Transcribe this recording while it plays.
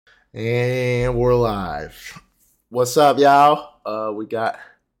And we're live. What's up, y'all? We got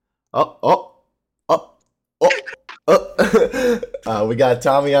oh oh oh oh we got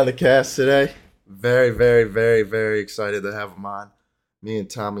Tommy on the cast today. Very, very, very, very excited to have him on. Me and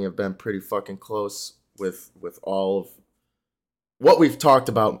Tommy have been pretty fucking close with all of what we've talked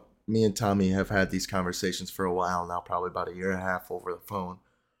about. Me and Tommy have had these conversations for a while now, probably about a year and a half over the phone.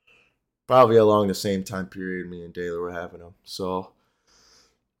 Probably along the same time period me and Daly were having them. So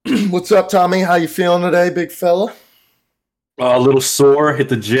what's up, Tommy? How you feeling today, big fella? A little sore, hit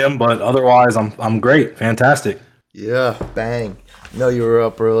the gym, but otherwise I'm great, fantastic. Yeah, bang. I know you were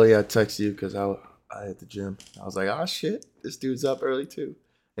up early. I texted you because I hit the gym. I was like, oh shit, this dude's up early too.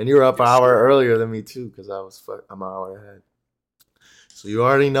 And you were up an Yes, hour sir. earlier than me too because I'm an hour ahead. So you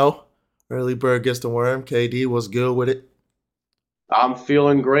already know, early bird gets the worm. KD was good with it. I'm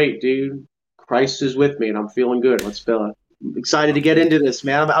feeling great, dude. Christ is with me, and I'm feeling good. I'm excited to get into this,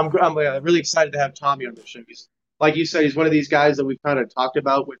 man. I'm really excited to have Tommy on the show. He's, like you said, he's one of these guys that we've kind of talked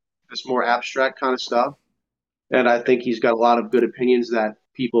about with this more abstract kind of stuff, and I think he's got a lot of good opinions that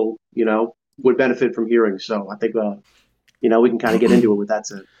people, would benefit from hearing. So I think, we can kind of get into it with that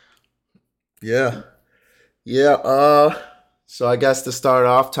said. Yeah, yeah. So I guess to start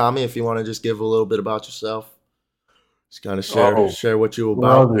off, Tommy, if you want to just give a little bit about yourself, just kind of share Oh, share what you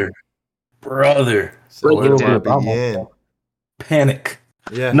about. brother, brother, So Break where it do little I bit down. about begin? myself. Panic.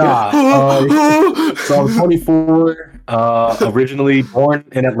 Yeah. Nah. So I'm 24. Originally born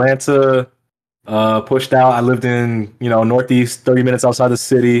in Atlanta. Pushed out. I lived in Northeast, 30 minutes outside the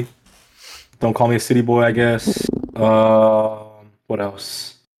city. Don't call me a city boy, I guess. What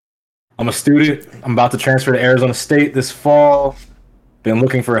else? I'm a student. I'm about to transfer to Arizona State this fall. Been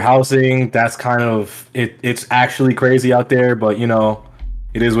looking for housing. That's kind of it. It's actually crazy out there, but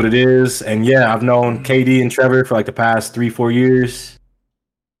it is what it is. And yeah, I've known KD and Trevor for like the past 3-4 years.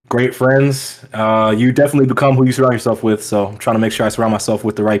 Great friends. You definitely become who you surround yourself with. So I'm trying to make sure I surround myself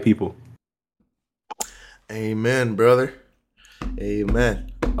with the right people. Amen, brother.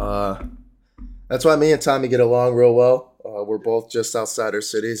 Amen. That's why me and Tommy get along real well. We're both just outside our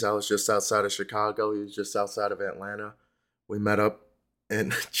cities. I was just outside of Chicago. He was just outside of Atlanta. We met up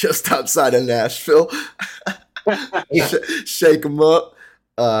and just outside of Nashville. Shake them up.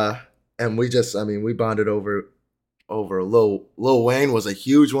 And we bonded over Lil Wayne was a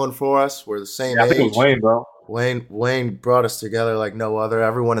huge one for us. We're the same Yeah, I think it was age. Wayne, bro. Wayne brought us together like no other.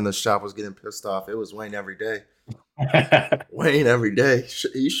 Everyone in the shop was getting pissed off. It was Wayne every day. Wayne every day.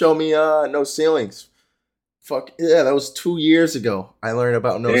 He showed me no ceilings. Fuck yeah, that was 2 years ago. I learned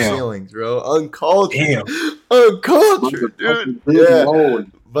about no Damn. ceilings, bro. Uncultured, Damn. uncultured, dude. Leave him Yeah,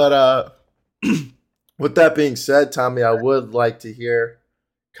 alone. but with that being said, Tommy, I would like to hear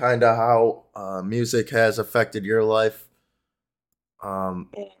kind of how music has affected your life.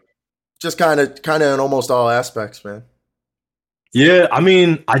 Um, just kind of in almost all aspects, man. Yeah, I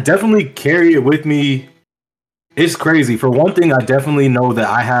mean, I definitely carry it with me. It's crazy. For one thing, I definitely know that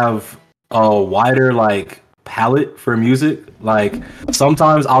I have a wider like palette for music. Like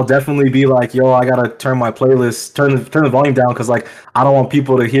sometimes I'll definitely be like, "Yo, I gotta turn my playlist, turn the volume down," because like I don't want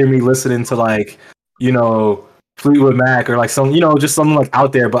people to hear me listening to like you know Fleetwood Mac or like some just something like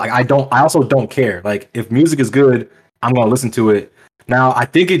out there. But like I don't. I also don't care. Like if music is good, I'm gonna listen to it. Now I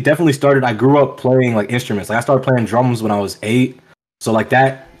think it definitely started. I grew up playing like instruments. Like I started playing drums when I was 8, so like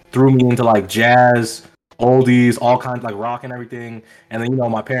that threw me into like jazz, oldies, all kinds like rock and everything. And then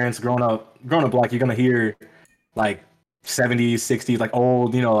my parents growing up like you're gonna hear like 70s, 60s, like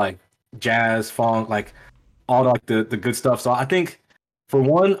old, like jazz, funk, like all the good stuff. So I think for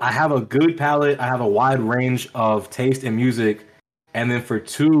one, I have a good palette, I have a wide range of taste in music, and then for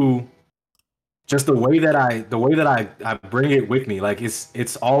two, just the way that I bring it with me, like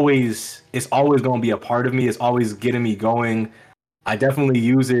it's always gonna be a part of me. It's always getting me going. I definitely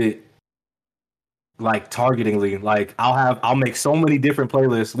use it like targetingly. Like I'll make so many different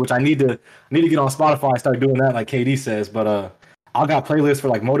playlists, which I need to get on Spotify and start doing that, like KD says. But I got playlists for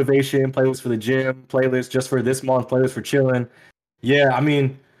like motivation, playlists for the gym, playlists just for this month, playlists for chilling. Yeah, I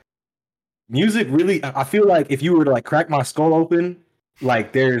mean, music really. I feel like if you were to like crack my skull open,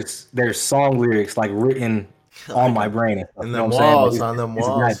 like there's song lyrics like written on Like my brain and stuff. in You know what them I'm saying? Like walls, on them it's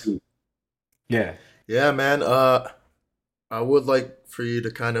that walls. deep. Yeah. Yeah, man. I would like for you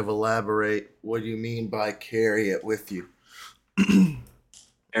to kind of elaborate what you mean by carry it with you.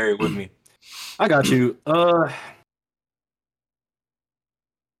 Carry it with me. I got you.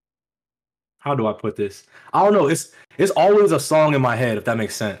 How do I put this? I don't know. It's always a song in my head, if that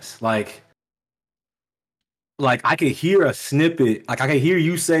makes sense. Like I could hear a snippet, like I could hear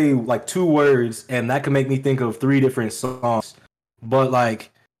you say like two words, and that could make me think of three different songs. But like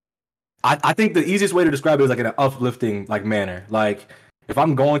I think the easiest way to describe it is like in an uplifting like manner. Like if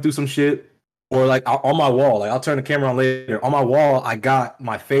I'm going through some shit, or like on my wall, like I'll turn the camera on later. On my wall, I got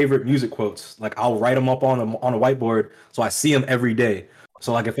my favorite music quotes. Like I'll write them up on a whiteboard so I see them every day.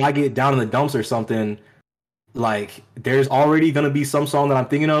 So like if I get down in the dumps or something, like there's already gonna be some song that I'm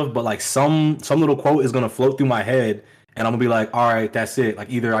thinking of, but like some little quote is gonna float through my head, and I'm gonna be like, all right, that's it. Like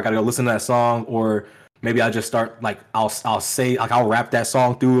either I gotta go listen to that song, or maybe I just start like I'll say like I'll rap that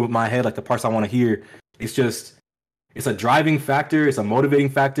song through my head, like the parts I want to hear. It's just it's a driving factor, it's a motivating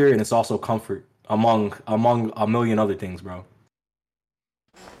factor, and it's also comfort among a million other things, bro.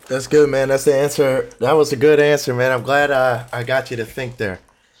 That's good, man. That's the answer. That was a good answer, man. I'm glad I got you to think there.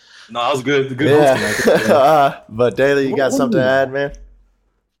 No, that was good. Good hosting, man. But Daly, you got something to add, man?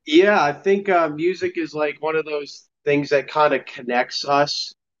 Yeah, I think music is like one of those things that kind of connects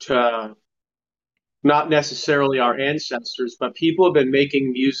us to not necessarily our ancestors, but people have been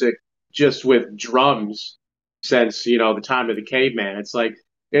making music just with drums since, the time of the caveman. It's like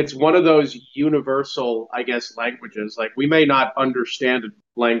it's one of those universal, I guess, languages. Like we may not understand a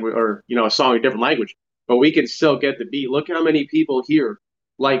language or, a song in a different language, but we can still get the beat. Look at how many people here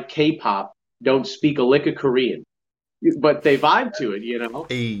like K-pop don't speak a lick of Korean, but they vibe to it.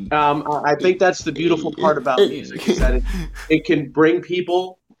 Hey. I think that's the beautiful part about music is that it can bring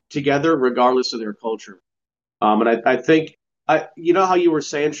people together regardless of their culture. And I think you know how you were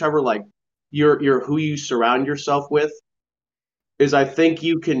saying, Trevor, like you're who you surround yourself with is I think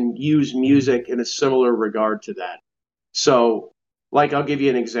you can use music in a similar regard to that. So, like I'll give you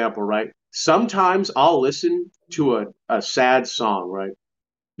an example, right? Sometimes I'll listen to a sad song, right?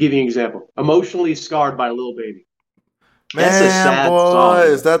 Give you an example. Emotionally Scarred by Lil Baby. That's a Man, sad boy, song.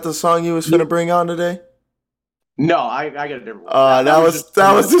 is that the song you was finna bring on today? No, I got a different one. That was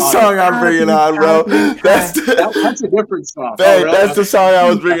the song I'm bringing on, bro. That's That's a different song. Hey, Oh, really? that's the song I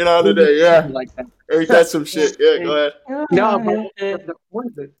was bringing on today. Yeah, Like that. ain't that some shit? Yeah, go ahead. No, but the point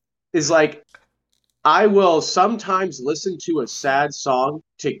of it is like I will sometimes listen to a sad song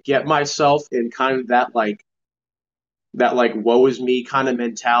to get myself in kind of that woe is me kind of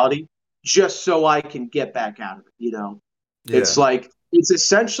mentality, just so I can get back out of it. Yeah, It's like it's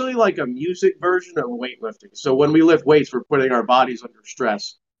essentially like a music version of weightlifting. So when we lift weights, we're putting our bodies under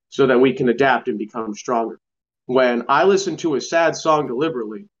stress so that we can adapt and become stronger. When I listen to a sad song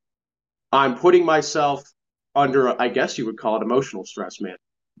deliberately, I'm putting myself under, I guess you would call it emotional stress, man.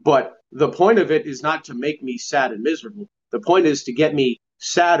 But the point of it is not to make me sad and miserable. The point is to get me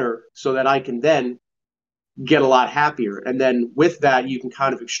sadder so that I can then get a lot happier. And then with that, you can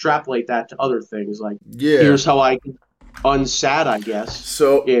kind of extrapolate that to other things. Like, yeah. here's how I can unsad, I guess.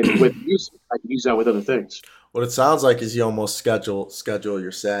 So with music, I can use that with other things. What it sounds like is you almost schedule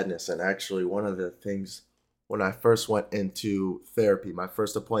your sadness. And actually, one of the things when I first went into therapy, my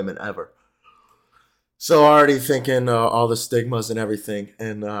first appointment ever. So already thinking all the stigmas and everything.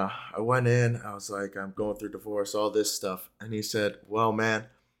 And I went in, I was like, I'm going through divorce, all this stuff. And he said, well, man,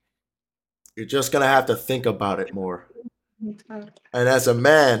 you're just going to have to think about it more. And as a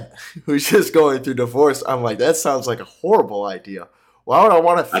man who's just going through divorce, I'm like, that sounds like a horrible idea. Why would I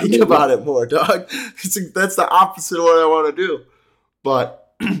want to think about it more, dog? That's the opposite of what I want to do.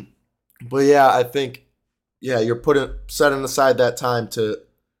 But yeah, I think, yeah, you're setting aside that time to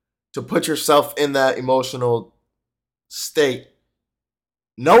put yourself in that emotional state,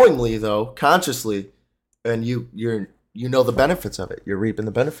 knowingly though, consciously, and you know the benefits of it. You're reaping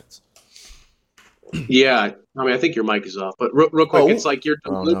the benefits. Yeah, I mean, I think your mic is off, but real quick, it's like you're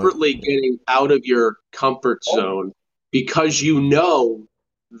deliberately getting out of your comfort zone because you know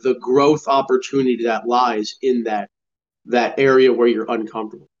the growth opportunity that lies in that area where you're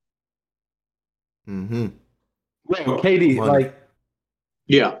uncomfortable. Mm-hmm. Well, Katie, like,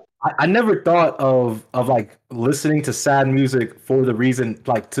 yeah, I never thought of like listening to sad music for the reason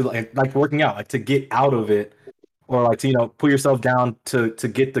like to like working out, like to get out of it, or like to put yourself down to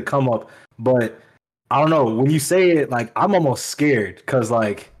get the come up. But I don't know, when you say it, like I'm almost scared because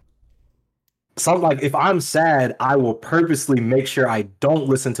like if I'm sad, I will purposely make sure I don't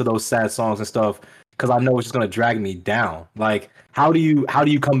listen to those sad songs and stuff because I know it's just gonna drag me down. Like, how do you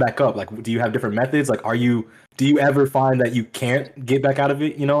come back up? Like, do you have different methods? Like, do you ever find that you can't get back out of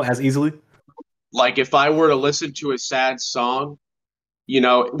it, as easily? Like if I were to listen to a sad song,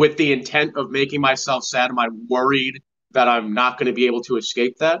 with the intent of making myself sad, am I worried that I'm not going to be able to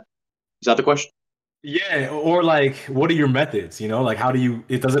escape that? Is that the question? Yeah, or like, what are your methods? Like, how do you?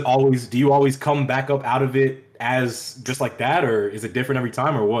 Do you always come back up out of it as just like that, or is it different every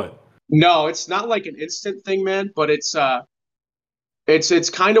time, or what? No, it's not like an instant thing, man. But it's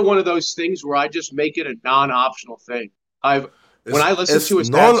kind of one of those things where I just make it a non-optional thing. When I listen it's to a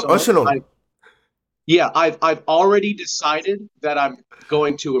sad song, non-optional. I've already decided that I'm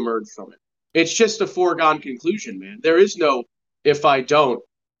going to emerge from it. It's just a foregone conclusion, man. There is no if I don't.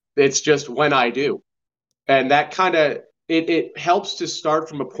 It's just when I do. And that kind of it helps to start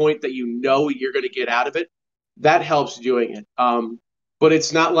from a point that you know you're going to get out of it. That helps doing it. But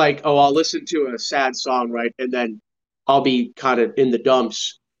it's not like, oh, I'll listen to a sad song, right? And then I'll be kind of in the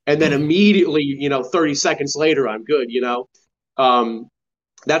dumps. And then immediately, 30 seconds later, I'm good. Um,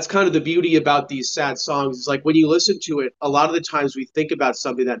 that's kind of the beauty about these sad songs. Is like when you listen to it, a lot of the times we think about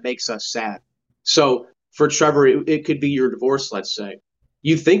something that makes us sad. So for Trevor, it could be your divorce, let's say.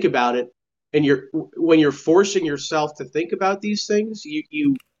 You think about it, and when you're forcing yourself to think about these things,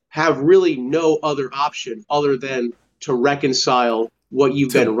 you have really no other option other than to reconcile what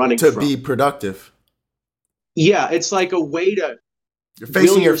you've been running to from. be productive. Yeah, it's like a way to You're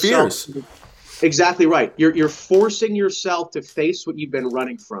facing your yourself. fears. Exactly right. You're forcing yourself to face what you've been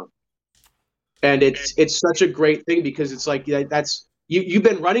running from, and it's such a great thing because it's like that's you've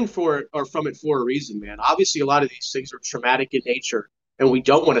been running for it or from it for a reason, man. Obviously, a lot of these things are traumatic in nature, and we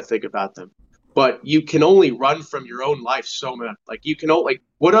don't want to think about them. But you can only run from your own life so much. Like you can only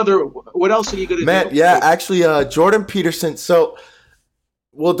what else are you going to Man, do? yeah, actually, Jordan Peterson. So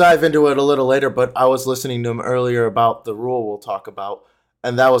we'll dive into it a little later, but I was listening to him earlier about the rule we'll talk about,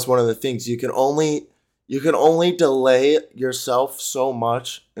 and that was one of the things you can only delay yourself so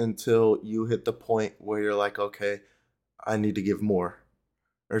much until you hit the point where you're like, okay, I need to give more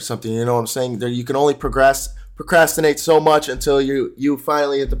or something. You know what I'm saying? There, you can only procrastinate so much until you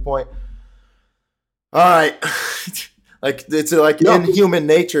finally hit the point. All right, like it's like in human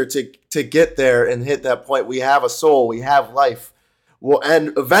nature to get there and hit that point. We have a soul, we have life. Well,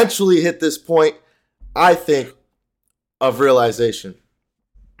 and eventually hit this point, I think, of realization.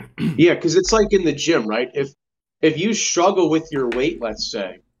 Yeah, because it's like in the gym, right? If you struggle with your weight, let's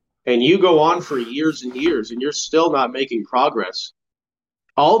say, and you go on for years and years and you're still not making progress,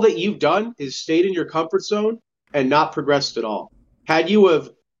 all that you've done is stayed in your comfort zone and not progressed at all. Had you have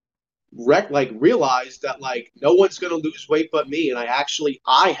realized that no one's going to lose weight but me, and I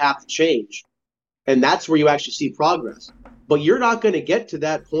have to change, and that's where you actually see progress. But you're not going to get to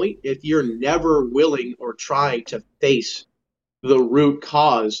that point if you're never willing or trying to face the root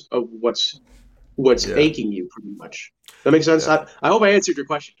cause of what's aching you, pretty much. That makes sense. Yeah. I hope I answered your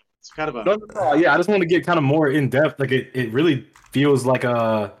question. It's kind of a Yeah. I just want to get kind of more in depth. Like it really feels like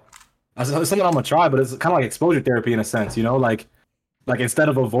something I'm gonna try, but it's kind of like exposure therapy in a sense. Like instead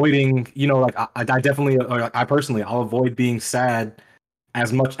of avoiding, like I definitely, or I personally, I'll avoid being sad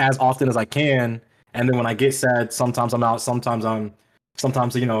as often as I can. And then when I get sad, sometimes I'm out, sometimes I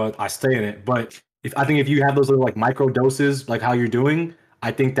stay in it. But if you have those little like micro doses, like how you're doing,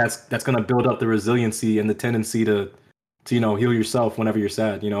 I think that's gonna build up the resiliency and the tendency to heal yourself whenever you're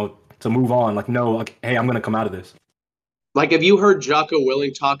sad. To move on. Like no, like hey, I'm gonna come out of this. like. Have you heard Jocko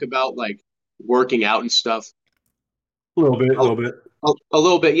Willing talk about working out and stuff? A little bit, a little bit. A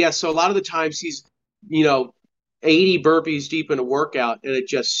little bit, yeah. So a lot of the times he's, you know, 80 burpees deep in a workout and it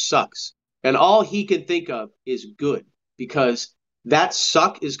just sucks. And all he can think of is good because that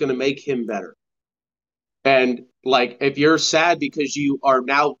suck is going to make him better. And if you're sad because you are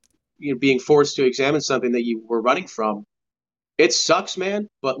now being forced to examine something that you were running from, it sucks, man.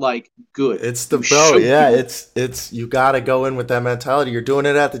 But good. It's the bro, yeah. It's you gotta go in with that mentality. You're doing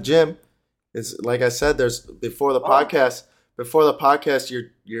it at the gym. It's like I said. There's before the podcast. Before the podcast,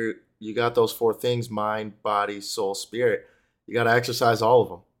 you got those 4 things: mind, body, soul, spirit. You got to exercise all of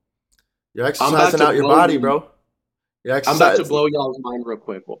them. You're exercising out your body, bro. I'm about to blow y'all's mind real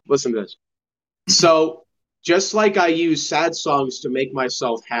quick. Well, listen to this. So, just like I use sad songs to make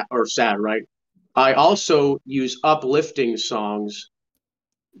myself sad, right? I also use uplifting songs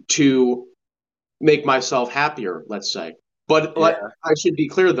to make myself happier, let's say. But I should be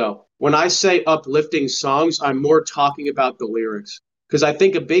clear though, when I say uplifting songs, I'm more talking about the lyrics. Because I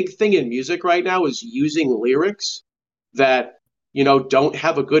think a big thing in music right now is using lyrics that, don't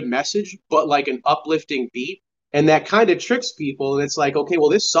have a good message, but like an uplifting beat. And that kind of tricks people. And it's like, okay, well,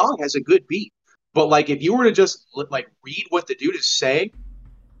 this song has a good beat. But if you were to just read what the dude is saying,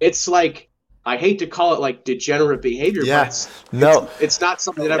 it's I hate to call it degenerate behavior, but it's not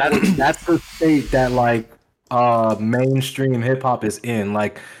something that everyone. That's the state that mainstream hip hop is in,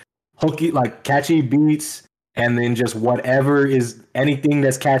 hooky, catchy beats, and then just whatever is anything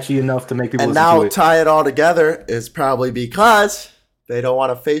that's catchy enough to make people. And now tie it all together is probably because they don't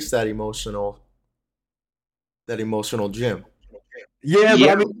want to face that emotional gym. Yeah, but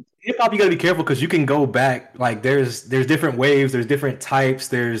I mean, hip hop, you gotta be careful because you can go back. There's different waves, there's different types,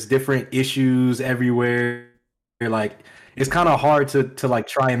 there's different issues everywhere. it's kind of hard to like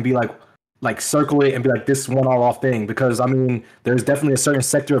try and be like circle it and be like this one all off thing, because I mean there's definitely a certain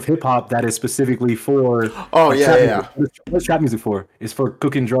sector of hip hop that is specifically for Oh like yeah, trap yeah. music. What's trap music for? It's for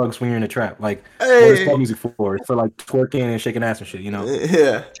cooking drugs when you're in a trap. Like what is pop Hey. music for? It's for like twerking and shaking ass and shit, you know?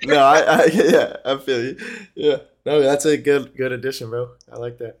 Yeah. No, yeah, I feel you. Yeah. No, that's a good addition, bro. I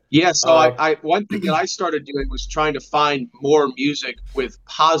like that. Yeah, so Uh, I one thing that I started doing was trying to find more music with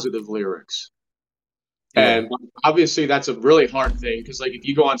positive lyrics. yeah. And obviously that's a really hard thing because like if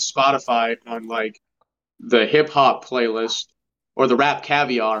you go on Spotify on like the hip hop playlist or the rap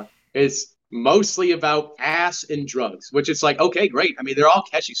caviar, it's mostly about ass and drugs, which it's like, okay, great. I mean, they're all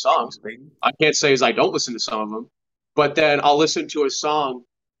catchy songs. I can't say as I don't listen to some of them, but then I'll listen to a song.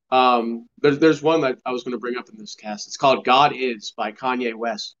 There's one that I was going to bring up in this cast. It's called "God Is" by Kanye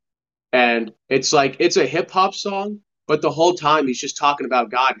West, and it's like it's a hip hop song, but the whole time he's just talking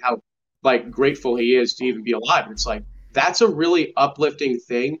about God and how like grateful he is to even be alive. And it's like that's a really uplifting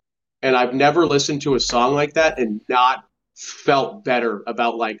thing, and I've never listened to a song like that and not felt better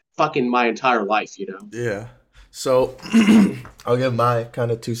about like fucking my entire life, you know? Yeah. So I'll give my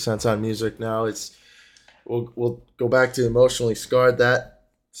kind of 2 cents on music now. We'll go back to Emotionally Scarred. That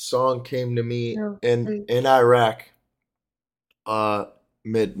song came to me in Iraq,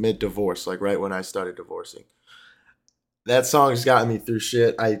 mid divorce, like right when I started divorcing. That song has gotten me through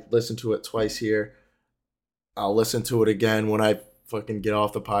shit. I listened to it twice here. I'll listen to it again when I fucking get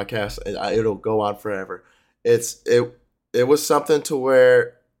off the podcast. It'll go on forever. It was something to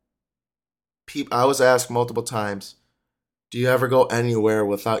where I was asked multiple times, "Do you ever go anywhere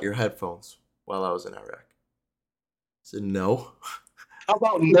without your headphones?" While I was in Iraq, I said no. How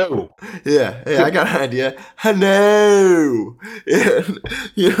about no? Yeah, hey, I got an idea. No, yeah,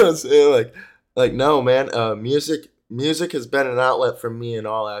 you know what I'm saying? Like no, man. Music has been an outlet for me in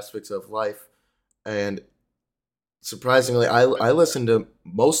all aspects of life, and surprisingly, I listen to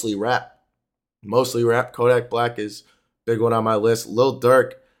mostly rap. Mostly rap. Kodak Black is big one on my list. Lil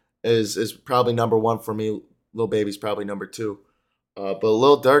Durk is probably number one for me. Lil Baby's probably number two. But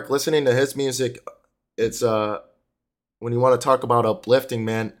Lil Durk, listening to his music, it's when you want to talk about uplifting,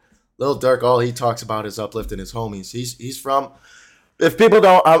 man, Lil Durk, all he talks about is uplifting his homies. He's from. If people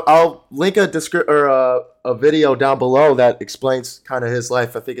don't, I'll link a or a video down below that explains kind of his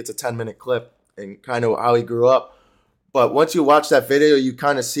life. I think it's a 10-minute clip and kind of how he grew up. But once you watch that video, you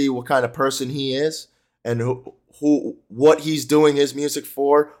kind of see what kind of person he is and what he's doing his music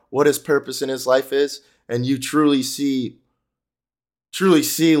for, what his purpose in his life is, and you truly see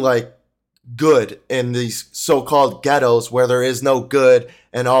like good in these so-called ghettos where there is no good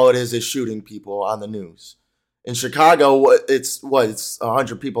and all it is shooting people on the news. In Chicago, it's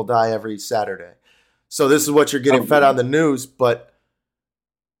 100 people die every Saturday. So this is what you're getting fed on the news, but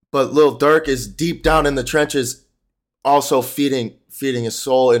Lil Durk is deep down in the trenches, also feeding his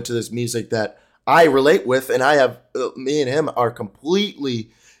soul into this music that I relate with, and I have me and him are completely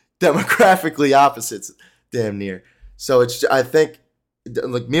demographically opposites, damn near. So I think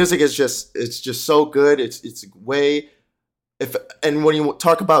like music is just so good. It's way and when you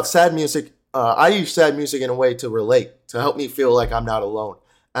talk about sad music, I use sad music in a way to relate, to help me feel like I'm not alone.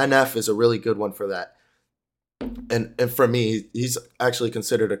 NF is a really good one for that. And for me, he's actually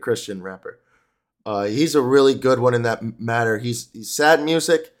considered a Christian rapper. He's a really good one in that matter. He's sad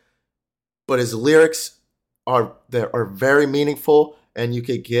music, but his lyrics are very meaningful, and you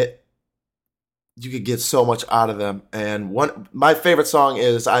could get so much out of them. And my favorite song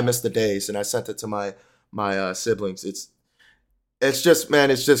is "I Miss the Days," and I sent it to my siblings. It's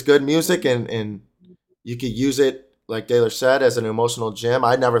just good music, and you could use it, like Taylor said, as an emotional gym.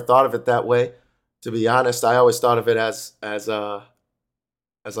 I never thought of it that way, to be honest. I always thought of it as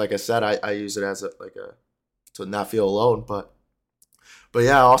like I said, I use it as to not feel alone. But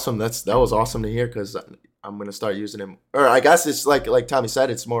yeah, awesome. That was awesome to hear, because I'm gonna start using it. Or I guess it's like Tommy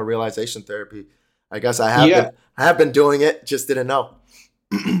said, it's more realization therapy. I guess I have been doing it, just didn't know.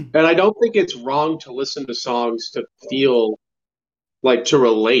 And I don't think it's wrong to listen to songs to feel like to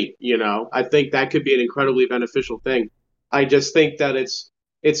relate, you know. I think that could be an incredibly beneficial thing. I just think that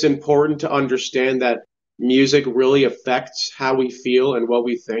it's important to understand that music really affects how we feel and what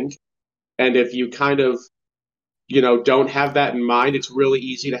we think. And if you kind of, you know, don't have that in mind, it's really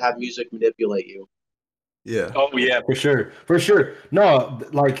easy to have music manipulate you. Yeah. Oh yeah, for sure, for sure. No,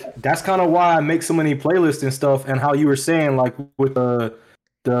 like that's kind of why I make so many playlists and stuff. And how you were saying, like with the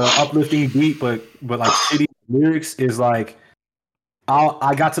uplifting beat, but like shitty lyrics is like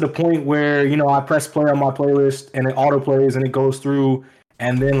I got to the point where, you know, I press play on my playlist and it auto plays and it goes through,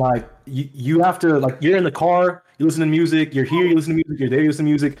 and then like you have to, like, you're in the car, you listen to music, you're here, you listen to music, you're there, you listen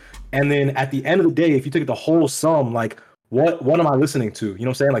to music, and then at the end of the day, if you take the whole sum, like what am I listening to? You know what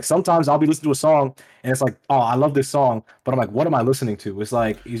I'm saying? Like sometimes I'll be listening to a song and it's like, oh, I love this song, but I'm like, what am I listening to? It's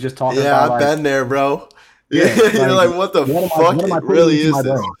like he's just talking Yeah, about I've like, been there, bro. yeah, You're like like, what the fuck? what am I It putting really into is my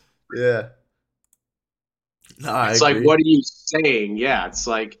this. brain? Yeah. No, I It's like, agree. what are you saying? Yeah, it's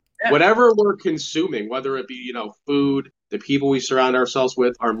like Yeah. whatever we're consuming, whether it be, food, the people we surround ourselves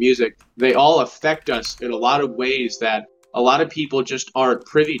with, our music, they all affect us in a lot of ways that a lot of people just aren't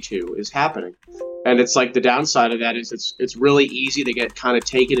privy to is happening. And it's like the downside of that is it's really easy to get kind of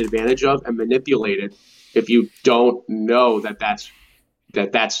taken advantage of and manipulated if you don't know that's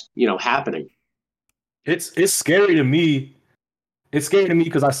happening. It's scary to me. It's scary to me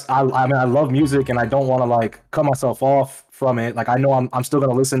because I mean I love music and I don't want to like cut myself off from it. Like I know I'm still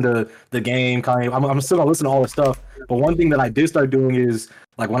gonna listen to the game kind of. I'm still gonna listen to all the stuff. But one thing that I did start doing is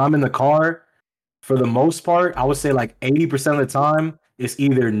like when I'm in the car, for the most part, I would say like 80% of the time it's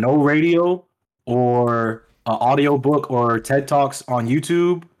either no radio or an audio book or TED Talks on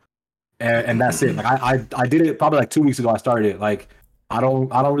YouTube, and that's it. Like I did it probably like 2 weeks ago. I started it. Like I don't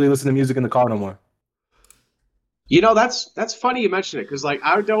really listen to music in the car no more. That's funny you mention it because like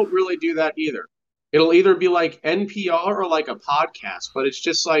I don't really do that either. It'll either be like NPR or like a podcast, but it's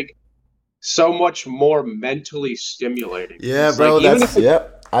just like so much more mentally stimulating. Yeah, It's like bro. That's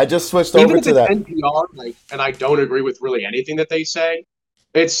yep. I just switched even over if to it's that. NPR, like, and I don't agree with really anything that they say,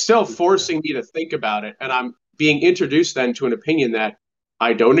 it's still forcing me to think about it, and I'm being introduced then to an opinion that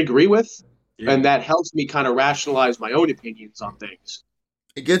I don't agree with, Yeah, and that helps me kind of rationalize my own opinions on things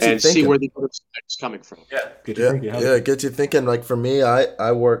It gets you and see thinking. where the other side is coming from. yeah. Get you Yeah, thinking. yeah. It gets you thinking. Like for me,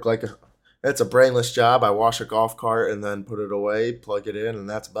 I work like it's a brainless job. I wash a golf cart and then put it away, plug it in, and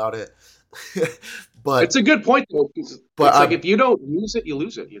that's about it. It's but a good point though, 'cause but it's like I if you don't use it, you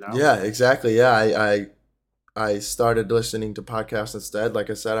lose it. You know. yeah, exactly. Yeah, I started listening to podcasts instead. Like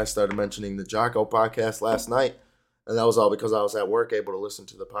I said, I started mentioning the Jocko podcast last night, and that was all because I was at work able to listen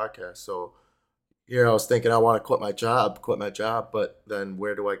to the podcast. So here I was thinking I want to quit my job, but then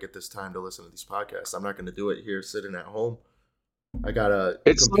where do I get this time to listen to these podcasts? I'm not going to do it here sitting at home. I got a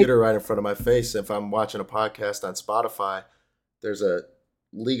It's like computer right in front of my face. If I'm watching a podcast on Spotify, there's a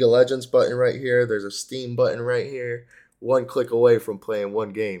League of Legends button right here. There's a Steam button right here. One click away from playing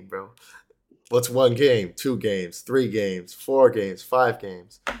one game, bro. What's one game? 2 games, 3 games, 4 games, 5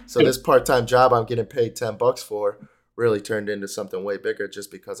 games. So this part-time job I'm getting paid $10 for really turned into something way bigger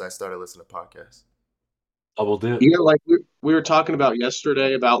just because I started listening to podcasts. Double dip. like we were talking about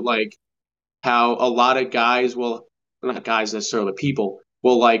yesterday about like how a lot of guys will not guys necessarily people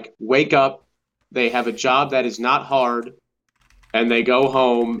will like wake up, they have a job that is not hard, and they go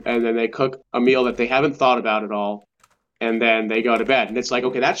home and then they cook a meal that they haven't thought about at all, and then they go to bed. And it's like,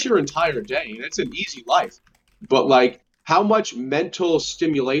 okay, that's your entire day. That's an easy life. But like how much mental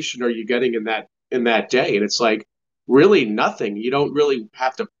stimulation are you getting in that day? And it's like really nothing. You don't really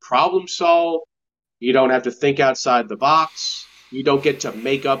have to problem solve. You don't have to think outside the box. You don't get to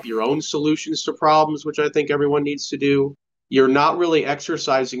make up your own solutions to problems, which I think everyone needs to do. You're not really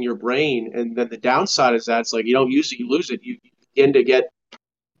exercising your brain. And then the downside is that it's like you don't use it, you lose it. You begin to get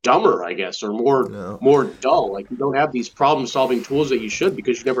dumber, I guess, or more No. more dull. Like you don't have these problem solving tools that you should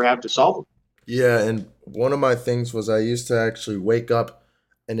because you never have to solve them. Yeah, and one of my things was I used to actually wake up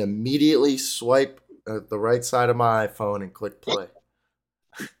and immediately swipe the right side of my iPhone and click play.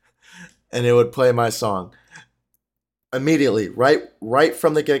 And it would play my song immediately, right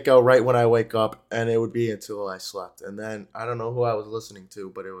from the get-go, right when I wake up, and it would be until I slept. And then I don't know who I was listening to,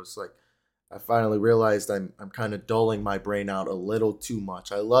 but it was like I finally realized I'm kind of dulling my brain out a little too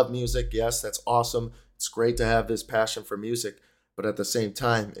much. I love music. Yes, that's awesome. It's great to have this passion for music, but at the same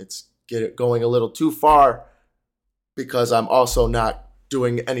time, it's going a little too far because I'm also not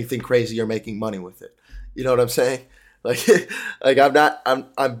doing anything crazy or making money with it. You know what I'm saying? Like like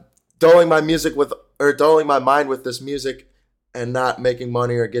I'm dulling my music with or dulling my mind with this music and not making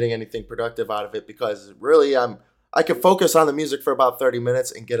money or getting anything productive out of it because really I can focus on the music for about 30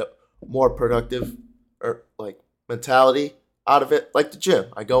 minutes and get a more productive or like mentality out of it, like the gym.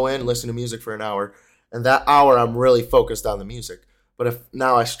 I go in, listen to music for an hour, and that hour I'm really focused on the music. But if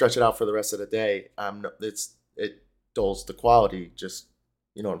now I stretch it out for the rest of the day, it dulls the quality. Just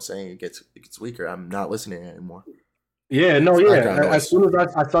you know what I'm saying? It gets weaker. I'm not listening anymore. Yeah, no, It's yeah. background As noise. soon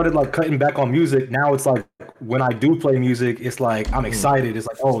as I started like cutting back on music, now it's like when I do play music, it's like I'm excited. It's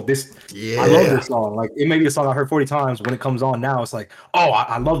like, oh, this I love Yeah. this song. Like it may be a song I heard 40 times. When it comes on now, it's like, oh,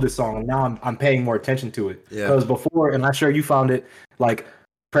 I love this song. And now I'm paying more attention to it. Yeah. Because before, and I'm sure you found it, like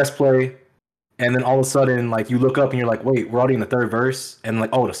press play, and then all of a sudden, like you look up and you're like, wait, we're already in the third verse, and like,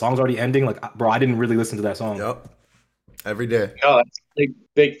 oh, the song's already ending. Like, bro, I didn't really listen to that song. Yep. Every day. No,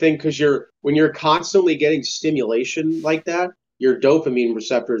 big thing because when you're constantly getting stimulation like that, your dopamine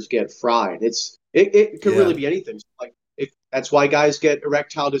receptors get fried. It could really Yeah. be anything. Like that's why guys get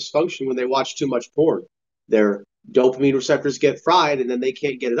erectile dysfunction when they watch too much porn. Their dopamine receptors get fried, and then they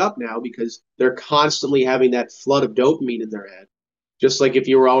can't get it up now because they're constantly having that flood of dopamine in their head. Just like if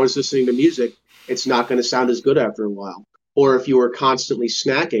you were always listening to music, it's not going to sound as good after a while. Or if you were constantly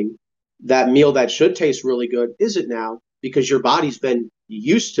snacking, that meal that should taste really good isn't now because your body's been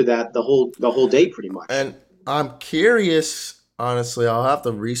used to that the whole day pretty much. And I'm curious, honestly, I'll have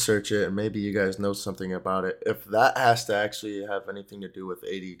to research it and maybe you guys know something about it. If that has to actually have anything to do with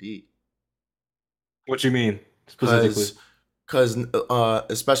ADD. What you mean specifically? Because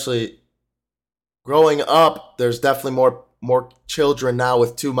especially growing up, there's definitely more children now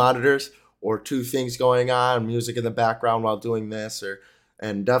with two monitors or two things going on, music in the background while doing this, or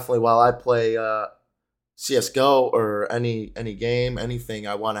and definitely while I play CS:GO or any game, anything,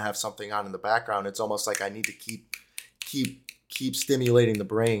 I want to have something on in the background. It's almost like I need to keep stimulating the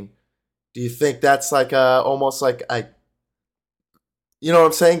brain. Do you think that's like almost like I you know what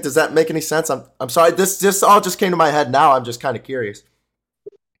I'm saying? Does that make any sense? I'm sorry. This all just came to my head now. I'm just kind of curious.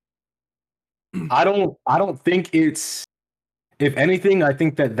 I don't think it's, if anything, I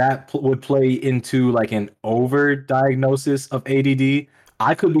think that would play into like an over diagnosis of ADD.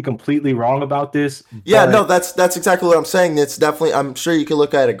 I could be completely wrong about this, Yeah, no, but that's exactly what I'm saying. It's definitely. I'm sure you could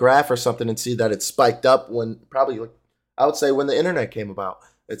look at a graph or something and see that it's spiked up when probably like, I would say when the internet came about.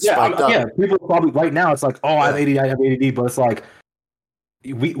 It yeah, spiked yeah, up. people probably right now it's like, oh, I have Yeah. ADD, I have ADD, but it's like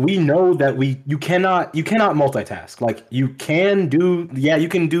we know that you cannot multitask. Like you can do, yeah, you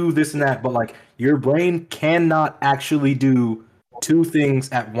can do this and that, but like your brain cannot actually do two things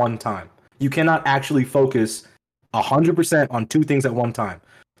at one time. You cannot actually focus 100% on two things at one time.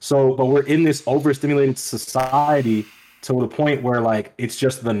 So, but we're in this overstimulated society to the point where like it's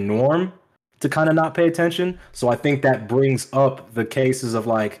just the norm to kind of not pay attention. So I think that brings up the cases of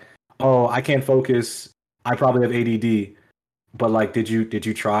like, oh, I can't focus, I probably have ADD. But like, did you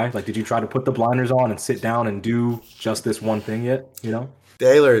try? Like, did you try to put the blinders on and sit down and do just this one thing yet? You know?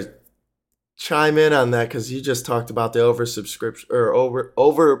 Taylor, chime in on that because you just talked about the oversubscription or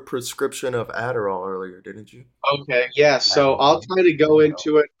over prescription of Adderall earlier, didn't you? Okay, yeah. So I'll Adderall. try to go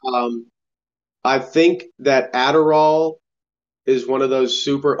into it. I think that Adderall is one of those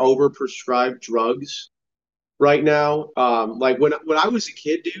super overprescribed drugs right now. Like when I was a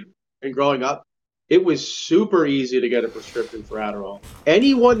kid, dude, and growing up, it was super easy to get a prescription for Adderall.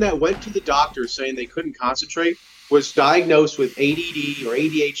 Anyone that went to the doctor saying they couldn't concentrate was diagnosed with ADD or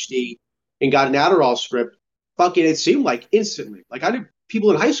ADHD and got an Adderall script. Fucking, it seemed like instantly. Like I knew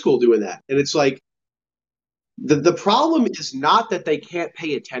people in high school doing that, and it's like the problem is not that they can't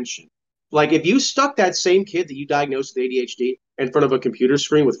pay attention. Like if you stuck that same kid that you diagnosed with ADHD in front of a computer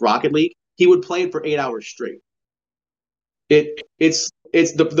screen with Rocket League, he would play it for 8 hours straight. It's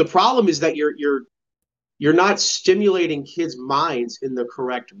the problem is that you're not stimulating kids' minds in the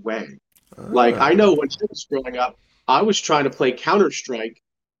correct way. Like I Ah. know when I was growing up, I was trying to play Counter Strike.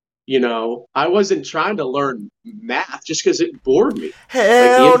 I wasn't trying to learn math just because it bored me. Like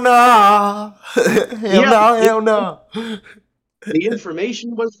Hell no. Hell yeah, no, the, hell no. the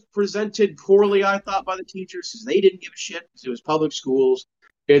information was presented poorly, I thought, by the teachers because they didn't give a shit because it was public schools.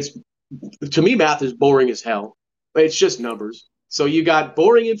 It's to me, math is boring as hell. It's just numbers. So you got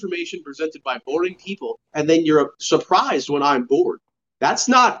boring information presented by boring people, and then you're surprised when I'm bored. That's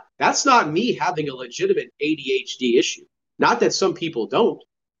not me having a legitimate ADHD issue. Not that some people don't,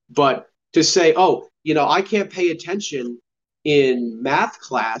 but to say, oh, I can't pay attention in math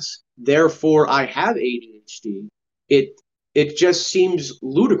class, therefore I have ADHD. It it just seems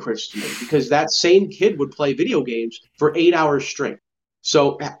ludicrous to me because that same kid would play video games for 8 hours straight.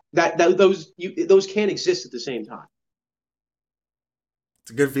 So those can't exist at the same time.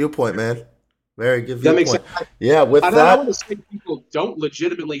 It's a good viewpoint, man. Very good That makes viewpoint. sense. Yeah, I with don't, I don't want to that. say people don't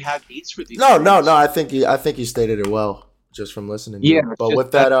legitimately have needs for these No, no, no. drugs. I think you stated it well just from listening to Yeah, you. it's But just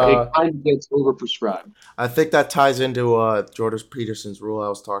with that that, it kind of gets overprescribed. I think that ties into Jordan Peterson's rule I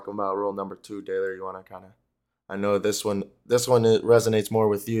was talking about, rule number 2. Taylor, you want to kind of? I know this one it resonates more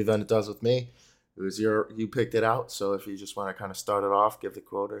with you than it does with me. It was you picked it out, so if you just want to kind of start it off, give the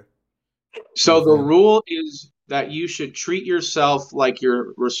quote or So the anything. rule is that you should treat yourself like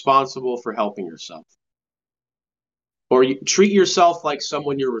you're responsible for helping yourself, or you treat yourself like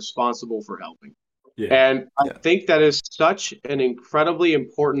someone you're responsible for helping. Yeah. And I Yeah. think that is such an incredibly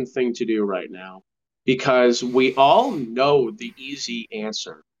important thing to do right now because we all know the easy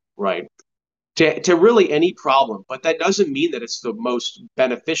answer, right? To really any problem, but that doesn't mean that it's the most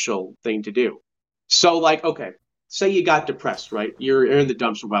beneficial thing to do. So, like, okay, say you got depressed, right? You're in the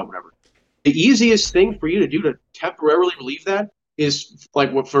dumps or whatever. The easiest thing for you to do to temporarily relieve that is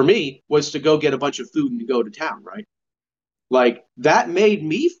like what for me was to go get a bunch of food and to go to town, right? Like that made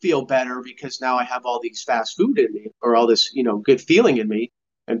me feel better because now I have all these fast food in me or all this, good feeling in me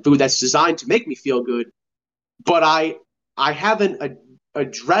and food that's designed to make me feel good. But I haven't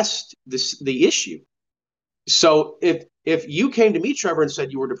addressed the issue. So if you came to me, Trevor, and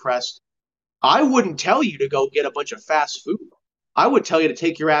said you were depressed, I wouldn't tell you to go get a bunch of fast food. I would tell you to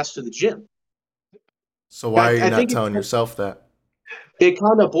take your ass to the gym. So why are you I not think telling yourself that? it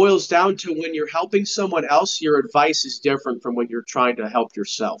kind of boils down to when you're helping someone else, your advice is different from when you're trying to help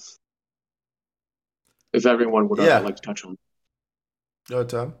yourself. If everyone would Yeah. like to touch on. Go ahead,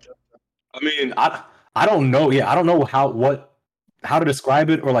 Tom. I mean, I don't know. Yeah, I don't know how to describe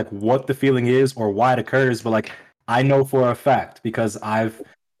it or like what the feeling is or why it occurs, but like I know for a fact because I've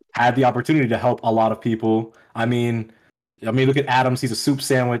had the opportunity to help a lot of people. I mean, look at Adams. He's a soup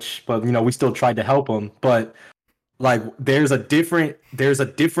sandwich, but we still tried to help him. But like, there's a different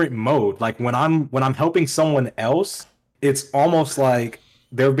mode. Like when I'm helping someone else, it's almost like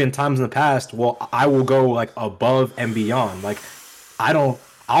there have been times in the past. Well, I will go like above and beyond. Like I don't.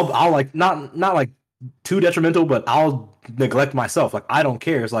 I'll like not like too detrimental, but I'll neglect myself. Like I don't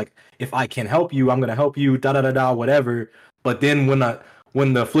care. It's like if I can help you, I'm gonna help you. Da da da da. Whatever. But then when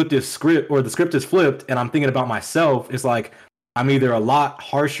the script is flipped, and I'm thinking about myself, it's like I'm either a lot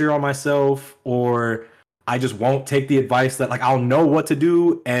harsher on myself, or I just won't take the advice that like I'll know what to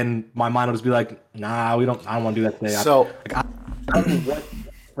do, and my mind will just be like, nah, we don't. I don't want to do that today. So I don't know what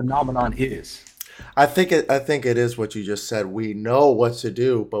phenomenon is. I think it is what you just said. We know what to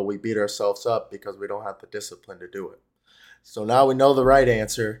do, but we beat ourselves up because we don't have the discipline to do it. So now we know the right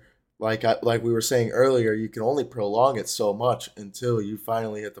answer. Like we were saying earlier, you can only prolong it so much until you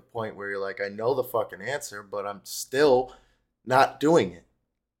finally hit the point where you're like, I know the fucking answer, but I'm still not doing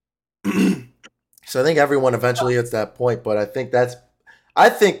it. So I think everyone eventually hits that point, but I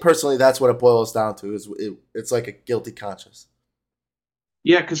think personally that's what it boils down to it's like a guilty conscience.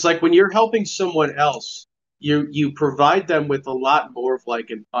 Yeah, because like when you're helping someone else, you provide them with a lot more of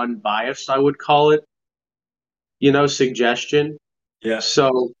like an unbiased, I would call it, suggestion. Yeah.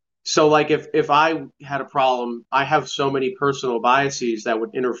 So like if I had a problem, I have so many personal biases that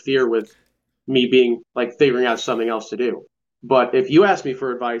would interfere with me being like figuring out something else to do. But if you ask me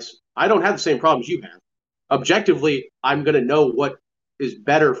for advice, I don't have the same problems you have. Objectively, I'm going to know what is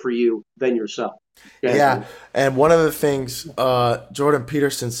better for you than yourself. Yeah, and one of the things Jordan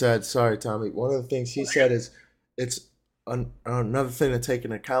Peterson said, sorry, Tommy, one of the things he said is it's another thing to take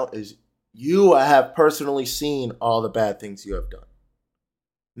into account is you have personally seen all the bad things you have done.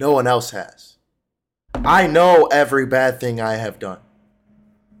 No one else has. I know every bad thing I have done.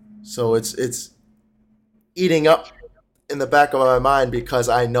 So it's eating up in the back of my mind because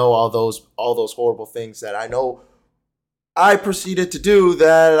I know all those horrible things that I know I proceeded to do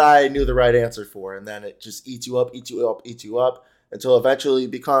that I knew the right answer for, and then it just eats you up, eats you up, eats you up until eventually you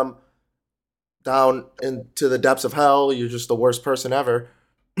become down into the depths of hell. You're just the worst person ever,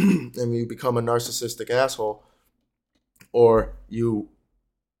 and you become a narcissistic asshole, or you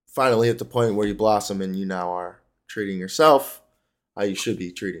finally hit the point where you blossom and you now are treating yourself how you should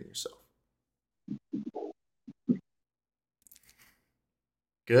be treating yourself.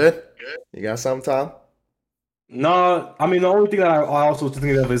 Good? You got something, Tom? No, I mean the only thing that I also was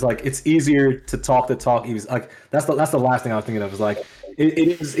thinking of is like it's easier to talk the talk. Like that's the last thing I was thinking of is like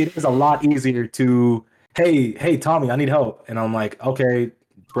it is a lot easier to hey Tommy, I need help, and I'm like, okay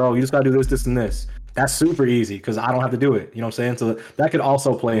bro, you just gotta do this and this. That's super easy because I don't have to do it. You know what I'm saying? So that could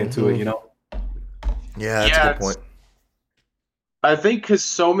also play into it. Yeah, that's a good point. I think because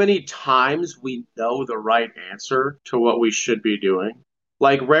so many times we know the right answer to what we should be doing.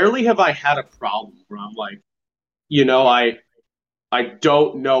 Like, rarely have I had a problem where I'm like, I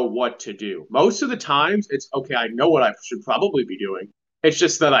don't know what to do. Most of the times, it's okay. I know what I should probably be doing. It's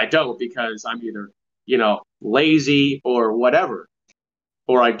just that I don't because I'm either, lazy or whatever,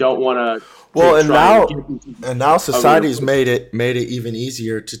 or I don't want Well, to and try and now society's made it even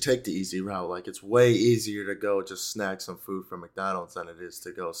easier to take the easy route. Like it's way easier to go just snag some food from McDonald's than it is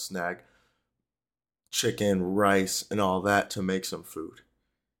to go snag chicken, rice, and all that to make some food.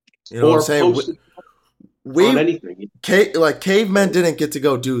 You know what I'm saying? On anything. Like cavemen didn't get to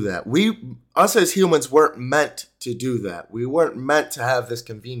go do that. Us as humans weren't meant to do that. We weren't meant to have this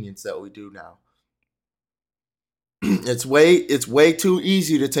convenience that we do now. It's way too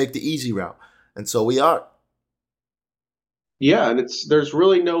easy to take the easy route, and so we are. Yeah, and there's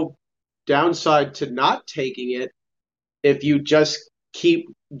really no downside to not taking it if you just keep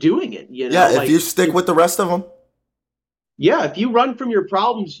doing it. Yeah, if you stick with the rest of them. Yeah, if you run from your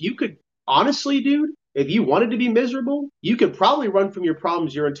problems, you could honestly, dude, if you wanted to be miserable, you could probably run from your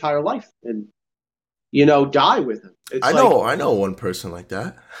problems your entire life and die with them. It's like, I know one person like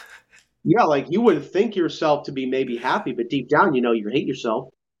that. yeah, like you would think yourself to be maybe happy, but deep down, you hate yourself.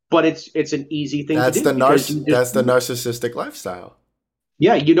 But it's an easy thing to do because you just, That's the narcissistic lifestyle.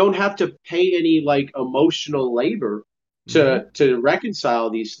 yeah, you don't have to pay any like emotional labor Hmm. to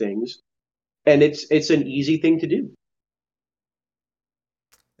reconcile these things, and it's an easy thing to do.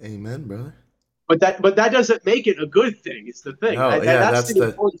 Amen, brother. But that doesn't make it a good thing. It's the thing. No, yeah, That's that's the the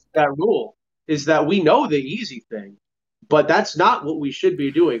importance of that rule is that we know the easy thing, but that's not what we should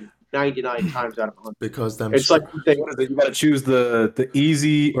be doing 99 times out of 100. because them It's like What is it? You got to choose the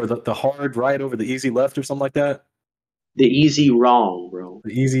easy or the hard right over the easy left or something like that. the easy wrong, bro.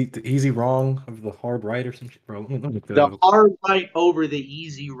 The easy wrong over the hard right or some shit, bro. Let me look that The up. hard right over the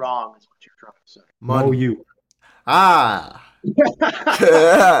easy wrong is what you're trying to say. No, money. you. Ah,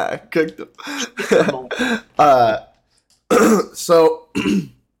 cooked them. So,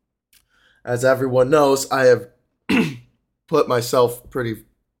 as everyone knows, I have put myself pretty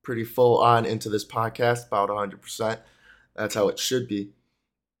full on into this podcast, about 100%. That's how it should be.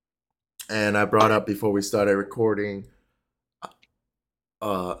 And I brought up before we started recording,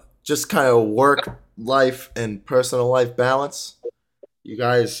 just kind of work life and personal life balance. You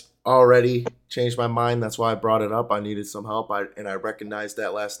guys already changed my mind. That's why I brought it up. I needed some help, and I recognized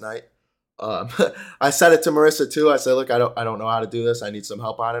that last night. Um, I said it to Marissa too. I said, "Look, I don't know how to do this. I need some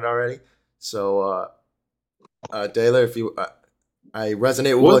help on it already." So, Taylor, if you, I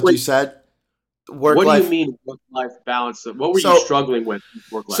resonate with what you said. Work What do you life. mean work-life balance? What were you So, struggling with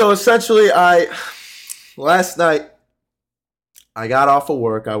work-life? so essentially, last night I got off of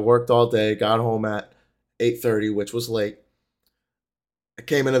work. I worked all day. Got home at 8:30, which was late. I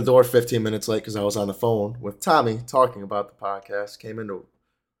came in the door 15 minutes late because I was on the phone with Tommy talking about the podcast.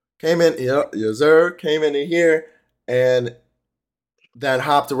 Yeah, yes, sir. Came into here and then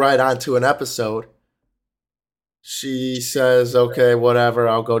hopped right onto an episode. She says, "Okay, whatever.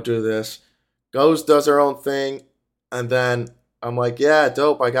 I'll go do this." Goes, does her own thing, and then I'm like, "Yeah,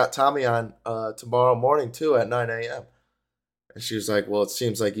 dope. I got Tommy on tomorrow morning too at 9 a.m." And she was like, "Well, it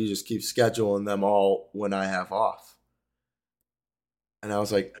seems like you just keep scheduling them all when I have off." And I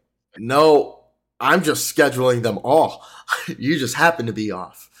was like, "No, I'm just scheduling them all. You just happen to be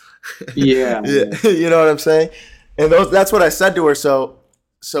off." Yeah. Yeah, you know what I'm saying? And that's what I said to her. So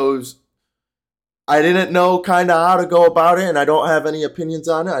it was, I didn't know kind of how to go about it, and I don't have any opinions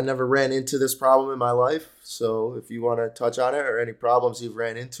on it. I never ran into this problem in my life. So if you want to touch on it or any problems you've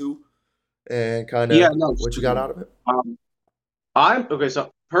ran into and kind Yeah, of no. what you got out of it. Um, I'm okay.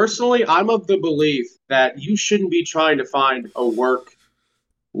 So personally, I'm of the belief that you shouldn't be trying to find a work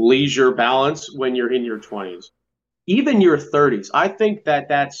leisure balance when you're in your 20s, even your 30s. I think that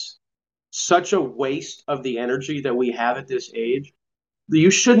that's such a waste of the energy that we have at this age. You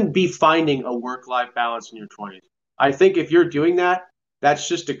shouldn't be finding a work life balance in your 20s. I think if you're doing that, that's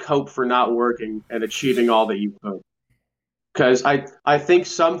just a cope for not working and achieving all that you could. Because I think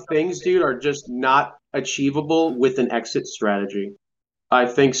some things, dude, are just not achievable with an exit strategy. I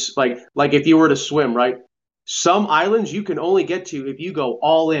think like if you were to swim, right? Some islands you can only get to if you go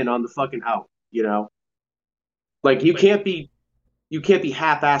all in on the fucking out, you know? Like you can't be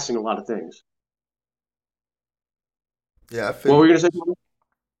half-assing a lot of things. Yeah, I What feel were you. you gonna say?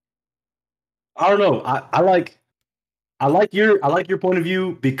 I don't know. I like your point of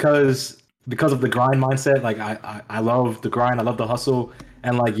view because of the grind mindset. Like I love the grind. I love the hustle.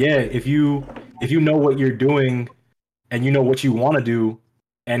 And like yeah, if you know what you're doing and you know what you want to do,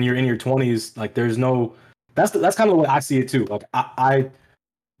 and you're in your 20s, like there's no that's kind of the way I see it too. Like I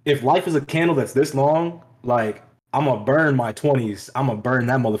if life is a candle that's this long, like I'm gonna burn my 20s. I'm gonna burn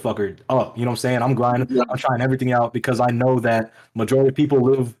that motherfucker up. You know what I'm saying? I'm grinding. Yeah, I'm trying everything out because I know that majority of people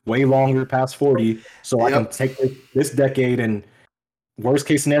live way longer past 40. So I can Yep. take this decade and worst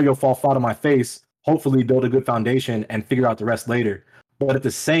case scenario fall flat on my face. Hopefully build a good foundation and figure out the rest later. But at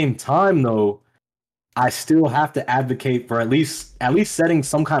the same time, though, I still have to advocate for at least setting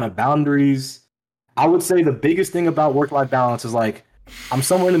some kind of boundaries. I would say the biggest thing about work life balance is like I'm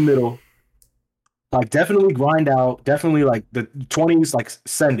somewhere in the middle. Like definitely grind out, definitely like the 20s, like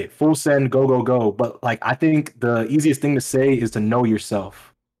send it, full send, go, go, go. But like I think the easiest thing to say is to know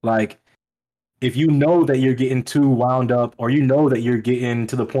yourself. Like if you know that you're getting too wound up or you know that you're getting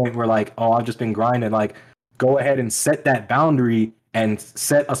to the point where like, oh, I've just been grinding, like go ahead and set that boundary and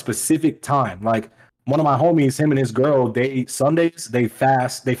set a specific time. Like one of my homies, him and his girl, they Sundays, they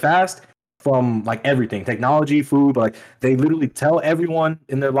fast from like everything, technology, food, but like they literally tell everyone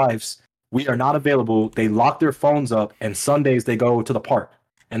in their lives we are not available. They lock their phones up, and Sundays they go to the park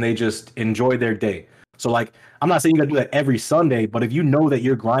and they just enjoy their day. So like, I'm not saying you gotta do that every Sunday, but if you know that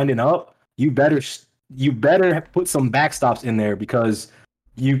you're grinding up, you better put some backstops in there, because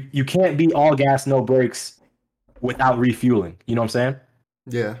you can't be all gas no brakes without refueling. You know what I'm saying?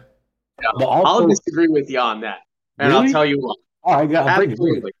 Yeah. But I'll also, disagree with you on that, and I'll really, tell you why. all right, yeah, bring it.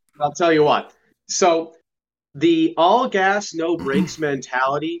 Absolutely, I'll tell you why. So the all gas, no brakes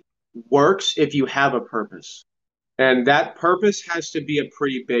mentality works if you have a purpose. And that purpose has to be a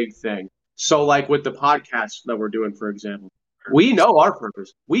pretty big thing. So, like with the podcast that we're doing, for example, we know our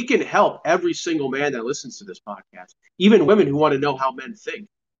purpose. We can help every single man that listens to this podcast, even women who want to know how men think.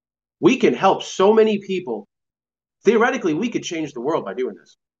 We can help so many people. Theoretically, we could change the world by doing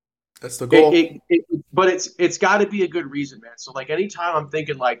this. That's the goal. But it's got to be a good reason, man. So, like, anytime I'm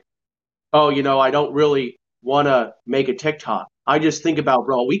thinking, like, oh, I don't really want to make a TikTok. I just think about,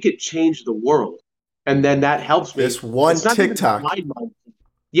 bro, we could change the world. And then that helps me. This one It's not even a TikTok. grind mindset.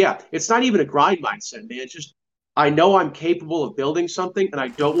 Yeah, it's not even a grind mindset, man. It's just I know I'm capable of building something, and I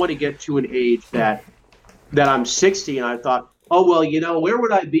don't want to get to an age that I'm 60 and I thought, oh, well, where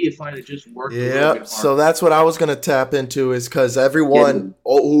would I be if I had just worked a little bit Yeah. So harder? that's what I was gonna tap into, is because Yeah. everyone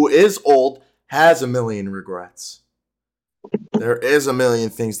who is old has a million regrets. There is a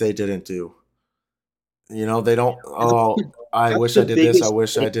million things they didn't do. They don't. Oh, I That's wish I the did this. I biggest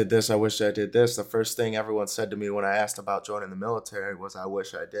wish I thing. did this. I wish I did this. The first thing everyone said to me when I asked about joining the military was, "I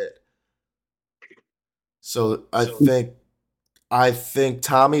wish I did." So I think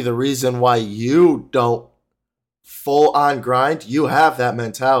Tommy, the reason why you don't full on grind, you have that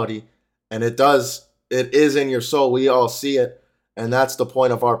mentality, and it is in your soul. We all see it, and that's the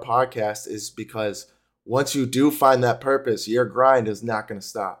point of our podcast, is because once you do find that purpose, your grind is not going to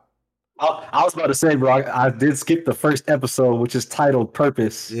stop. I was about to say, bro, I did skip the first episode, which is titled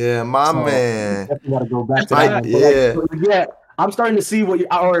 "Purpose." Yeah, my So man. definitely got to go back to that I one. yeah But yeah, I'm starting to see what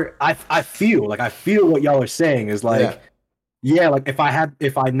I feel what y'all are saying is yeah. like, yeah, like if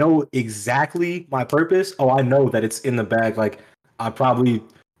I know exactly my purpose, oh, I know that it's in the bag. Like I probably,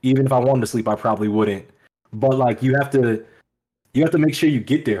 even if I wanted to sleep, I probably wouldn't. But like you have to make sure you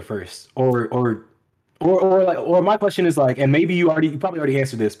get there first, or my question is like, and maybe you probably already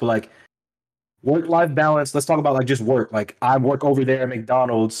answered this, but like work-life balance. Let's talk about like just work. Like I work over there at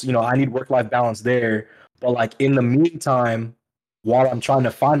McDonald's. I need work-life balance there. But like in the meantime, while I'm trying to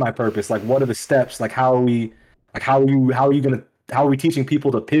find my purpose, like what are the steps? Like how are we teaching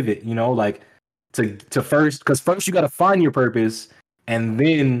people to pivot? Like to first, because first you got to find your purpose, and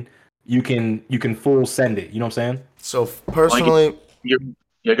then you can full send it. You know what I'm saying? So Like, personally,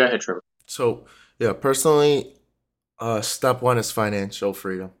 yeah, go ahead, Trevor. so yeah, personally, step one is financial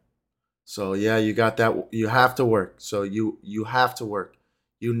freedom. So yeah, you got that. You have to work. So you have to work.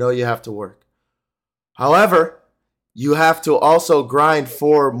 You have to work. However, you have to also grind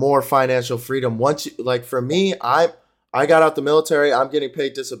for more financial freedom. Once you, like for me, I got out the military. I'm getting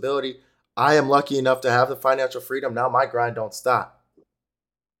paid disability. I am lucky enough to have the financial freedom. Now my grind don't stop.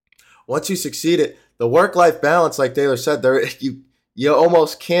 Once you succeed it, the work life balance, like Taylor said, there you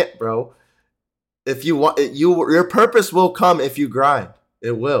almost can't, bro. If you want, your purpose will come if you grind.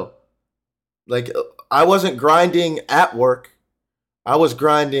 It will. Like I wasn't grinding at work. I was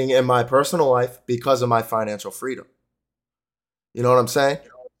grinding in my personal life because of my financial freedom. You know what I'm saying?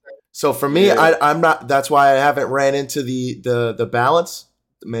 So for me, Yeah. I'm not. That's why I haven't ran into the balance.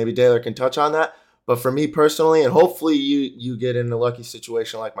 Maybe Taylor can touch on that. But for me personally, and hopefully you get in a lucky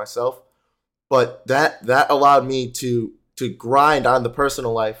situation like myself. But that allowed me to grind on the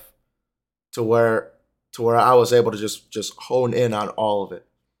personal life to where I was able to just hone in on all of it.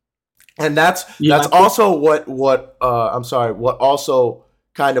 And that's Yeah, that's also what I'm sorry, what also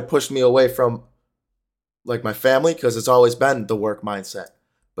kind of pushed me away from like my family, because it's always been the work mindset.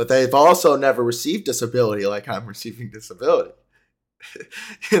 But they've also never received disability like I'm receiving disability.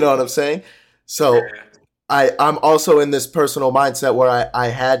 You know what I'm saying? So I'm also in this personal mindset where I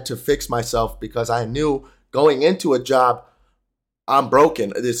had to fix myself, because I knew going into a job, I'm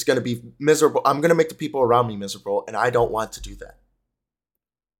broken. It's going to be miserable. I'm going to make the people around me miserable, and I don't want to do that.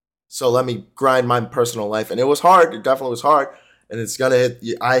 So let me grind my personal life. And it was hard. It definitely was hard. And it's going to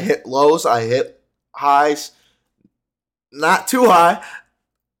hit. I hit lows. I hit highs. Not too high.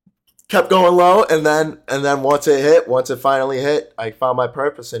 Kept going low. And then once it finally hit, I found my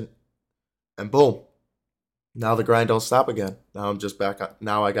purpose, and boom. Now the grind don't stop again. Now I'm just back on.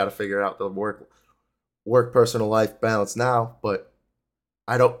 Now I got to figure out the work personal life balance now. But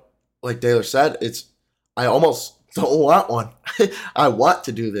I don't, like Taylor said, I almost don't want one. I want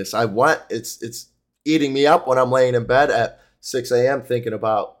to do this. It's eating me up when I'm laying in bed at 6 a.m. thinking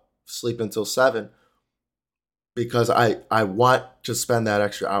about sleep until 7 because I want to spend that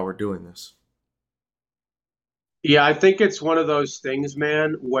extra hour doing this. Yeah, I think it's one of those things,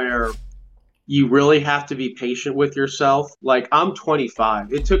 man, where you really have to be patient with yourself. Like, I'm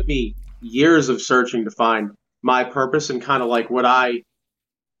 25. It took me years of searching to find my purpose and kind of like what I,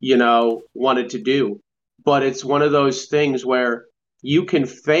 wanted to do. But it's one of those things where you can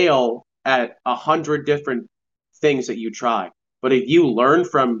fail at 100 different things that you try. But if you learn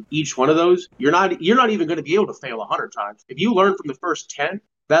from each one of those, you're not even going to be able to fail 100 times. If you learn from the first 10,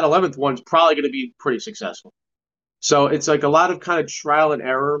 that 11th one's probably going to be pretty successful. So it's like a lot of kind of trial and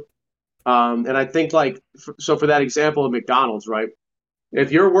error. And I think so for that example of McDonald's, right?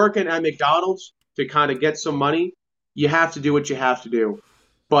 If you're working at McDonald's to kind of get some money, you have to do what you have to do.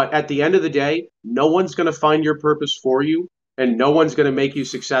 But at the end of the day, no one's going to find your purpose for you and no one's going to make you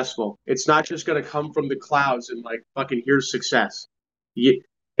successful. It's not just going to come from the clouds and like, fucking, here's success.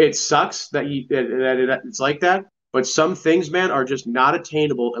 It sucks it's like that. But some things, man, are just not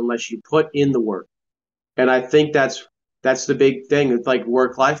attainable unless you put in the work. And I think that's the big thing. It's like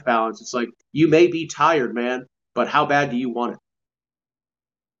work-life balance. It's like you may be tired, man, but how bad do you want it?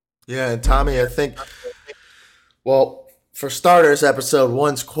 Yeah, and Tommy, I think, well, for starters, episode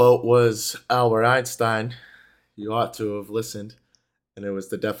 1's quote was Albert Einstein. You ought to have listened. And it was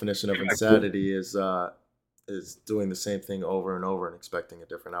the definition of insanity is doing the same thing over and over and expecting a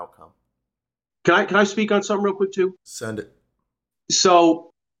different outcome. Can I speak on something real quick too? Send it.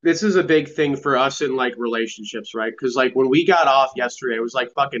 So this is a big thing for us in like relationships, right? Because like when we got off yesterday, it was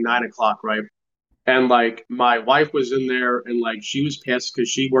like fucking 9 o'clock, right? And like my wife was in there and like she was pissed because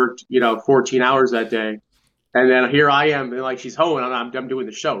she worked, 14 hours that day. And then here I am, and like she's home and I'm doing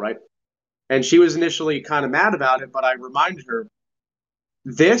the show, right? And she was initially kind of mad about it, but I reminded her,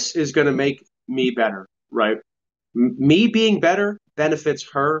 this is going to make me better, right? Me being better benefits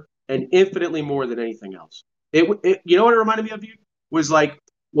her and infinitely more than anything else. You know what it reminded me of you was like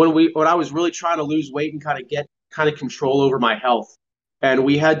when I was really trying to lose weight and kind of get kind of control over my health, and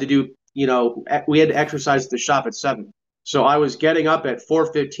we had to do, we had to exercise at the shop at 7. So I was getting up at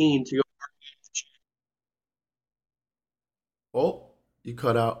 4:15 to go. Oh, you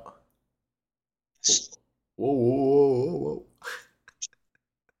cut out. Whoa, whoa, whoa, whoa, whoa.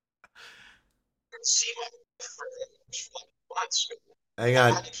 See my months. Hang I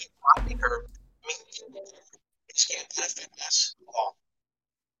on. had to keep reminding her. It's going to benefit us all.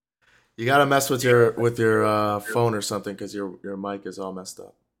 You gotta mess with your phone or something because your mic is all messed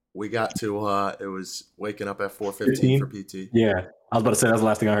up. We got to it was waking up at 4:15 for PT. Yeah, I was about to say that's the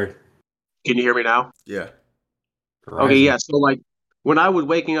last thing I heard. Can you hear me now? Yeah. Okay, yeah. So like when I was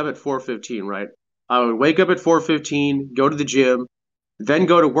waking up at 4:15, right? I would wake up at 4:15, go to the gym, then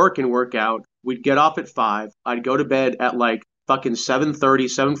go to work and work out. We'd get off at 5. I'd go to bed at like fucking 7:30,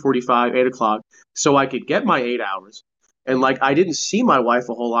 7:45, 8 o'clock, so I could get my 8 hours. And like I didn't see my wife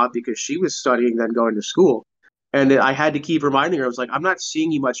a whole lot because she was studying, then going to school. And I had to keep reminding her, I was like, I'm not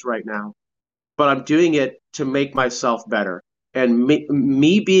seeing you much right now, but I'm doing it to make myself better. And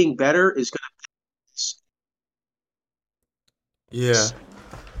me being better is going Yeah.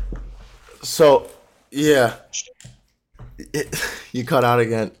 So, yeah. You cut out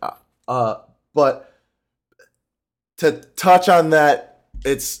again. But to touch on that,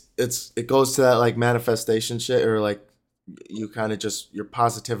 it goes to that like manifestation shit, or like you kind of just your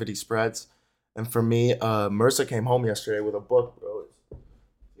positivity spreads. And for me, Mercer came home yesterday with a book, bro. I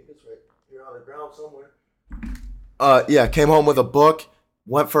think it's right here on the ground somewhere. Yeah, came home with a book.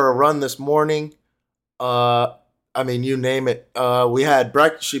 Went for a run this morning. I mean, you name it. We had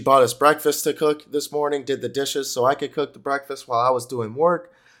breakfast. She bought us breakfast to cook this morning. Did the dishes so I could cook the breakfast while I was doing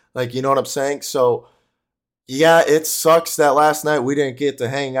work. Like, you know what I'm saying? So, yeah, it sucks that last night we didn't get to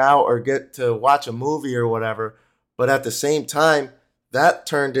hang out or get to watch a movie or whatever. But at the same time, that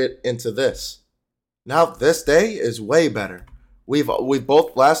turned it into this. Now this day is way better. We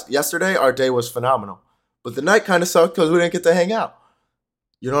both yesterday our day was phenomenal, but the night kind of sucked because we didn't get to hang out.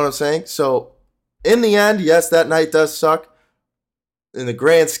 You know what I'm saying? So in the end, yes, that night does suck. In the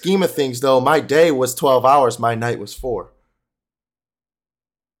grand scheme of things, though, my day was 12 hours. My night was 4.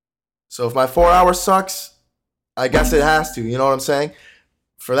 So if my 4 hours sucks, I guess it has to. You know what I'm saying?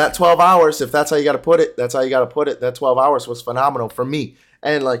 For that 12 hours, if that's how you got to put it, that's how you got to put it. That 12 hours was phenomenal for me.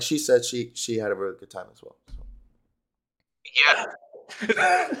 And like she said, she had a really good time as well. So. Yeah.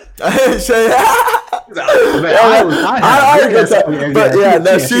 But yeah,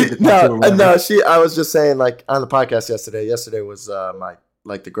 I was just saying, like on the podcast yesterday. Yesterday was my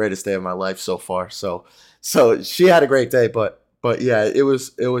like the greatest day of my life so far. So she had a great day, but yeah, it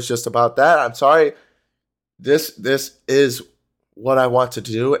was just about that. I'm sorry. This is what I want to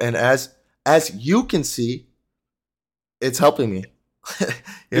do, and as you can see, it's helping me.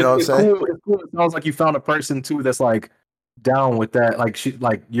 You know what I'm It's saying? cool. It's cool. It sounds like you found a person too that's like down with that. Like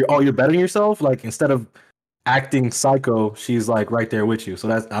you're bettering yourself. Like instead of acting psycho, she's like right there with you. So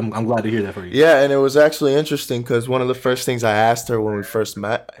that's I'm glad to hear that for you. Yeah, and it was actually interesting because one of the first things I asked her when we first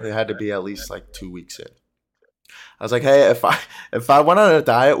met, it had to be at least like 2 weeks in. I was like, "Hey, if I went on a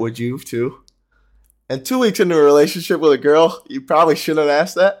diet, would you too?" And 2 weeks into a relationship with a girl, you probably shouldn't have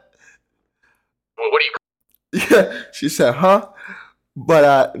asked that. Well, what do you? Yeah, she said, "Huh?"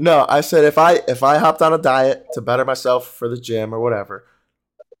 But no, I said if I hopped on a diet to better myself for the gym or whatever,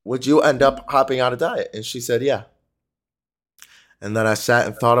 would you end up hopping on a diet? And she said, "Yeah." And then I sat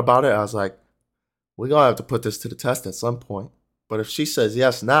and thought about it. I was like, we're gonna have to put this to the test at some point. But if she says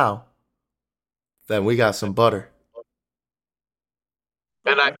yes now, then we got some butter.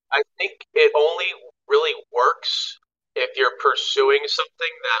 And I think it only really works if you're pursuing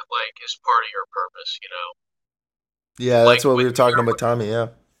something that like is part of your purpose, you know? Yeah, Like that's what we with were talking about, Tommy. Yeah.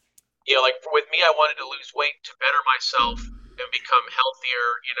 you know, like with me, I wanted to lose weight to better myself and become healthier,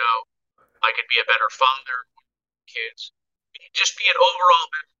 you know. I could be a better father, kids, just be an overall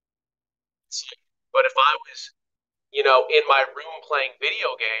better. But if I was, you know, in my room playing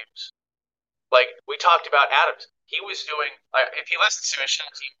video games, like we talked about Adams, he was doing, like, if he listens to his show,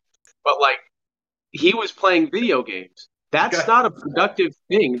 but like he was playing video games. That's not a productive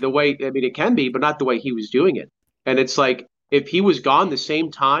thing the way, I mean, it can be, but not the way he was doing it. And it's like, if he was gone the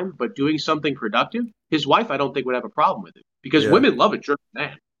same time, but doing something productive, his wife, I don't think, would have a problem with it because Yeah. women love a driven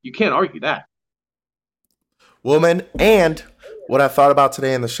man. You can't argue that. Woman, and what I thought about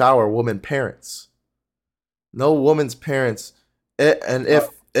today in the shower, woman parents. No woman's parents, and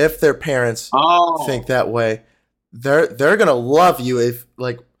if their parents think that way, they're gonna love you. If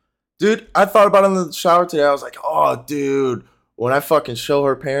like, dude, I thought about it in the shower today. I was like, oh, dude, when I fucking show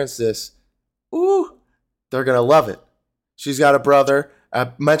her parents this, ooh, they're gonna love it. She's got a brother.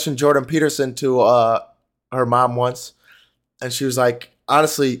 I mentioned Jordan Peterson to her mom once, and she was like,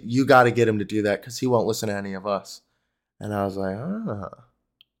 honestly, you got to get him to do that because he won't listen to any of us. And I was like,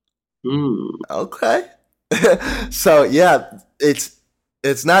 okay. So yeah,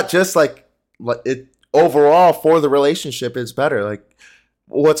 it's not just like it overall for the relationship. It's better. Like,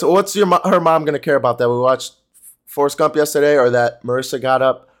 what's her mom gonna care about that? We watched Forrest Gump yesterday, or that Marissa got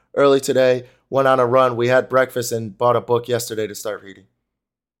up early today, went on a run. We had breakfast and bought a book yesterday to start reading.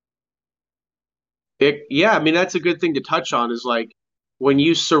 Yeah, I mean that's a good thing to touch on is like when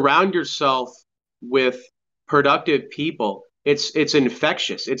you surround yourself with productive people, it's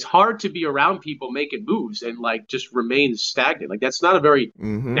infectious. It's hard to be around people making moves and like just remain stagnant. Like that's not a very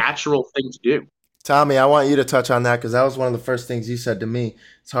natural thing to do. Tommy, I want you to touch on that because that was one of the first things you said to me.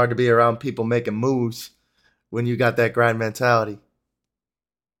 It's hard to be around people making moves when you got that grind mentality.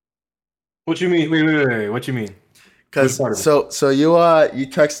 What you mean? Wait. What you mean? Because so you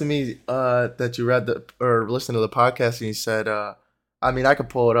texted me that you read or listened to the podcast and you said I mean I could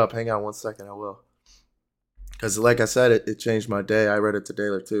pull it up. Hang on 1 second, I will. Because like I said, it changed my day. I read it today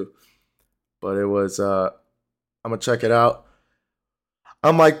too, but it was I'm gonna check it out.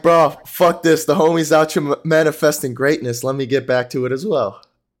 I'm like, bro, fuck this. The homie's out here manifesting greatness. Let me get back to it as well.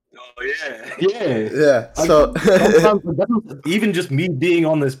 Oh yeah. Yeah. So even just me being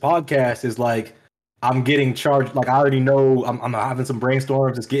on this podcast is like I'm getting charged. Like I already know I'm having some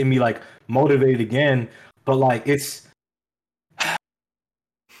brainstorms. It's getting me like motivated again. But like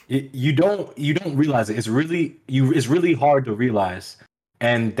you don't realize it. It's really hard to realize,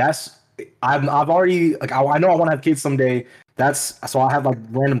 and that's I've already like I know I want to have kids someday. That's so I have like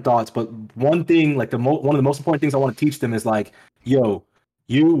random thoughts. But one thing like one of the most important things I want to teach them is like, yo,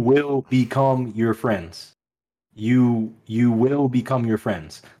 you will become your friends. You will become your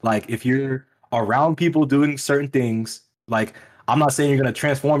friends. Like if you're around people doing certain things, like I'm not saying you're gonna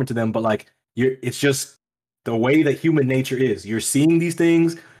transform into them, but like it's just the way that human nature is. You're seeing these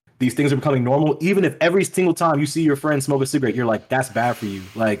things are becoming normal. Even if every single time you see your friend smoke a cigarette, you're like, that's bad for you.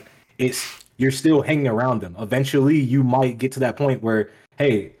 Like you're still hanging around them. Eventually you might get to that point where,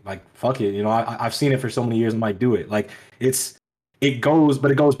 hey, like fuck it, you know, I've seen it for so many years, I might do it. Like it goes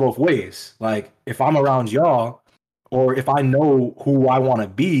both ways. Like if I'm around y'all, or if I know who I want to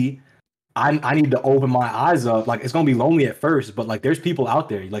be, I need to open my eyes up. Like it's gonna be lonely at first, but like there's people out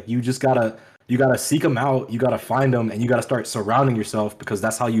there. Like you gotta seek them out. You gotta find them, and you gotta start surrounding yourself because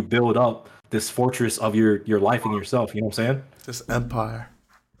that's how you build up this fortress of your life and yourself. You know what I'm saying? This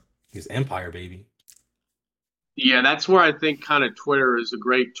empire, baby. Yeah, that's where I think kind of Twitter is a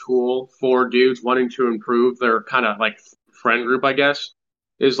great tool for dudes wanting to improve their kind of like friend group, I guess,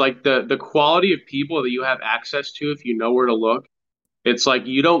 is like the quality of people that you have access to if you know where to look It's like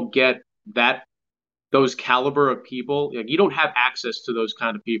you don't get those caliber of people. Like, you don't have access to those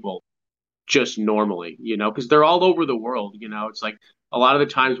kind of people just normally, because they're all over the world. It's like a lot of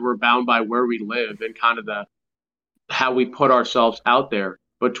the times we're bound by where we live and kind of the how we put ourselves out there.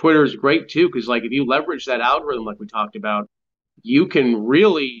 But Twitter is great too, because like if you leverage that algorithm, like we talked about, you can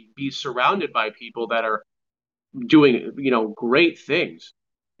really be surrounded by people that are doing, great things.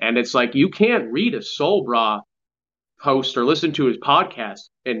 And it's like you can't read a Soul Bra post or listen to his podcast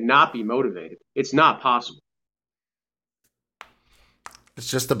and not be motivated. It's not possible. It's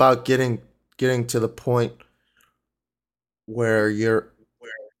just about getting to the point where you're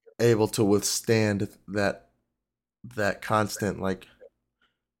able to withstand that constant like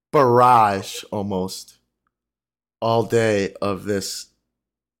barrage almost all day of this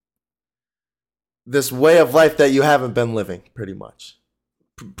way of life that you haven't been living pretty much.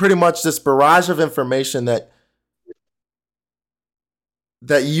 Pretty much this barrage of information that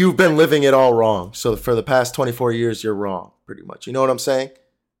you've been living it all wrong. So for the past 24 years you're wrong pretty much. You know what I'm saying?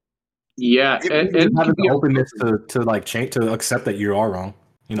 Yeah, and having the openness to like change, to accept that you are wrong.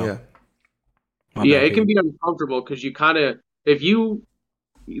 Yeah. Yeah, it can be uncomfortable because you kind of,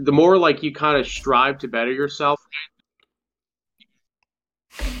 the more like you kind of strive to better yourself.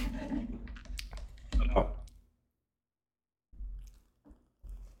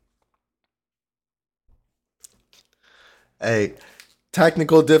 Hey,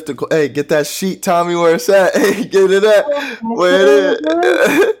 technical difficult. Hey, get that sheet, Tommy, where it's at. Hey, get it at where it is.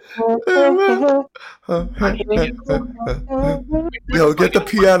 Yo, get the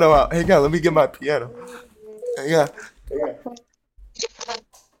piano out. Hang on, let me get my piano. Hang on.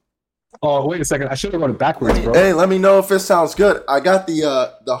 Oh, wait a second. I should have run it backwards, bro. Hey, let me know if it sounds good. I got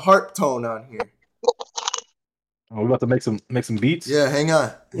the heart tone on here. Oh, we about to make some beats? Yeah, hang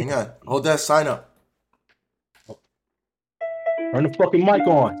on. Hold that sign up. Turn the fucking mic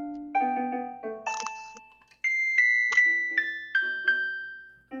on.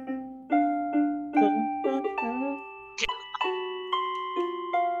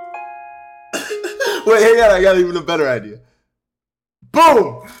 Wait, hang on. I got even a better idea.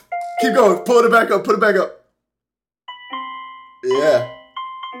 Boom! Keep going. Pull it back up. Put it back up. Yeah.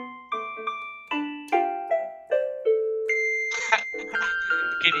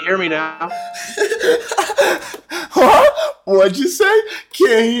 Can you hear me now? Huh? What'd you say?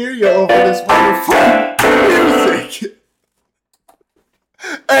 Can't hear you over this wonderful music.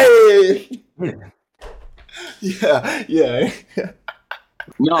 Hey! Yeah.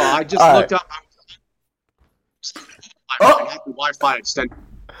 No, I just looked up. I have the Wi-Fi extension.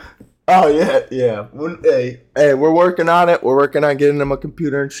 Oh, yeah. Hey, we're working on it. We're working on getting them a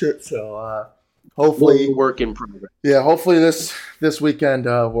computer and shit. So, hopefully, work in progress. Yeah, hopefully this weekend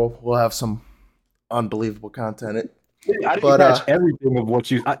we'll have some unbelievable content. I didn't catch everything of what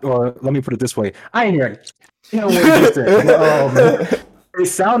you. Or let me put it this way: I ain't hearing. What you just said. It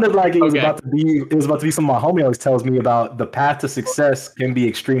sounded like it was about to be. It was about to be something my homie always tells me about. The path to success can be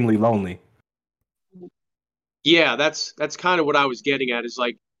extremely lonely. Yeah, that's kind of what I was getting at. Is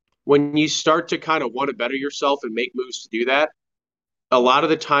like when you start to kind of want to better yourself and make moves to do that, a lot of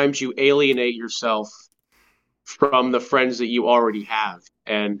the times you alienate yourself from the friends that you already have,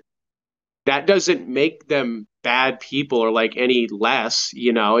 and that doesn't make them bad people or like any less.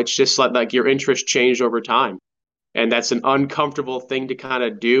 It's just like your interests change over time, and that's an uncomfortable thing to kind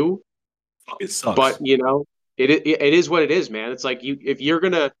of do. It sucks, but it is what it is, man. It's like if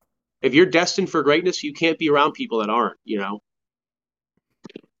you're destined for greatness, you can't be around people that aren't.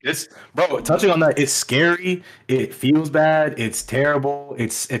 It's touching on that, it's scary, it feels bad, it's terrible,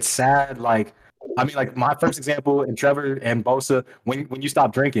 it's sad. Like, I mean, like my first example in Trevor and Bosa, when you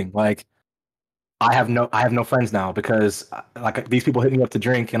stop drinking, like I have no friends now because like these people hit me up to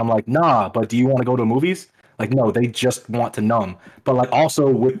drink and I'm like, nah, but do you want to go to movies? Like, no, they just want to numb. But like also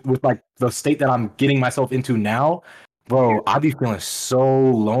with like the state that I'm getting myself into now, bro, I be feeling so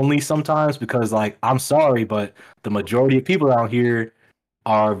lonely sometimes because like I'm sorry, but the majority of people out here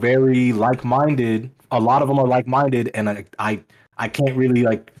are very like-minded. A lot of them are like-minded, and I can't really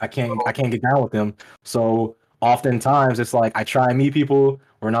I can't get down with them. So oftentimes it's like I try and meet people,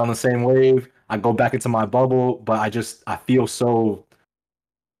 we're not on the same wave. I go back into my bubble, but I feel so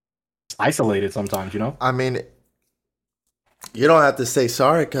isolated sometimes. I mean, you don't have to say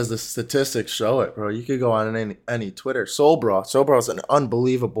sorry because the statistics show it, bro. You could go on any Twitter. Soulbra's an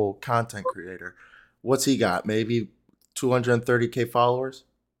unbelievable content creator. What's he got? Maybe 230K followers.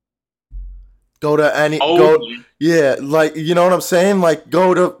 Go to any like, you know what I'm saying? Like,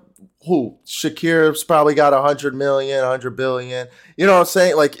 go to who? Shakira's probably got 100 million, 100 billion. You know what I'm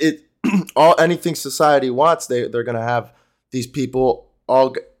saying? Like, it anything society wants, they're gonna have these people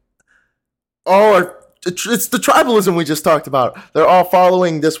all are. It's the tribalism we just talked about. They're all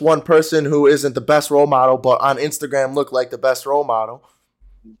following this one person who isn't the best role model, but on Instagram look like the best role model.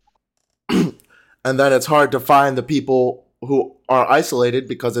 And then it's hard to find the people who are isolated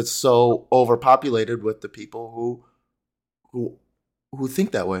because it's so overpopulated with the people who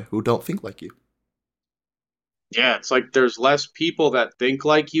think that way, who don't think like you. Yeah, it's like there's less people that think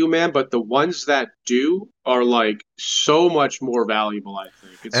like you, man, but the ones that do are like so much more valuable, I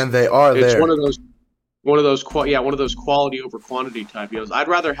think. And they are It's there. one of those quality over quantity type deals. I'd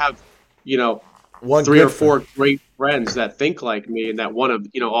rather have, One three or good four friend. great friends that think like me and that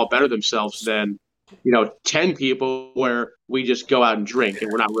want to, all better themselves than, 10 people where we just go out and drink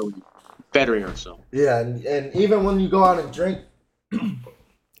and we're not really bettering ourselves. Yeah, and even when you go out and drink,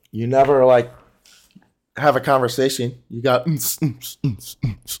 you never like have a conversation. You got the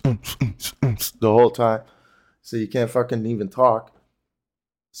whole time. So you can't fucking even talk.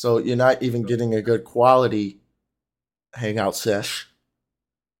 So you're not even getting a good quality hangout sesh,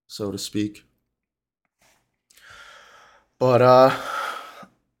 so to speak. But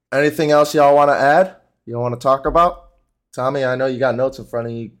anything else y'all want to add? You want to talk about? Tommy, I know you got notes in front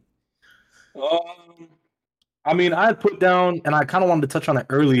of you. I mean, I had put down, and I kind of wanted to touch on it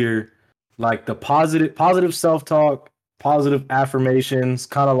earlier, like the positive self talk, positive affirmations,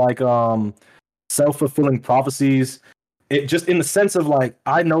 kind of like self fulfilling prophecies. It just in the sense of like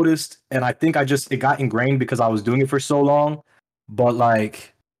I noticed, and I think it got ingrained because I was doing it for so long. But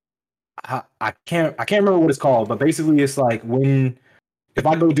like I can't remember what it's called, but basically it's like when if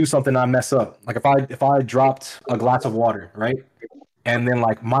I go do something, I mess up. Like if I dropped a glass of water, right? And then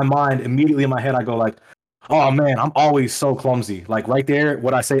like my mind immediately in my head, I go like, oh man, I'm always so clumsy. Like right there,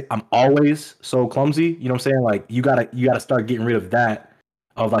 what I say, I'm always so clumsy. You know what I'm saying? Like you gotta start getting rid of that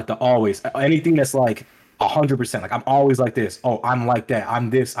of like the always anything that's like 100%. Like I'm always like this. Oh, I'm like that. I'm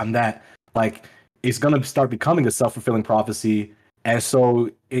this. I'm that. Like it's gonna start becoming a self-fulfilling prophecy. And so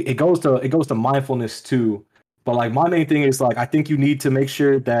it goes to mindfulness too. But like my main thing is like I think you need to make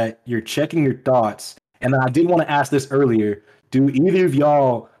sure that you're checking your thoughts. And then I did want to ask this earlier. Do either of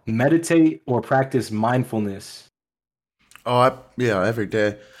y'all meditate or practice mindfulness? Oh, yeah, every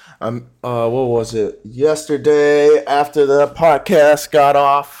day. What was it? Yesterday, after the podcast got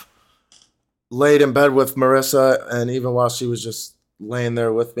off, laid in bed with Marissa, and even while she was just laying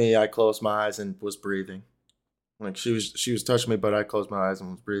there with me, I closed my eyes and was breathing. Like she was touching me, but I closed my eyes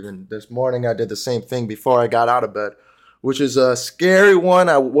and was breathing. This morning, I did the same thing before I got out of bed, which is a scary one.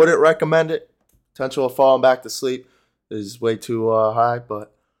 I wouldn't recommend it. Potential of falling back to sleep is way too high,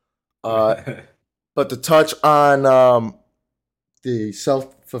 uh, but to touch on the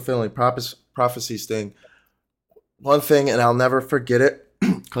self-fulfilling prophecies thing, one thing, and I'll never forget it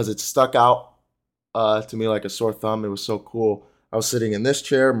because it stuck out to me like a sore thumb. It was so cool. I was sitting in this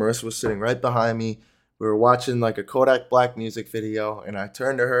chair. Marissa was sitting right behind me. We were watching like a Kodak Black music video, and I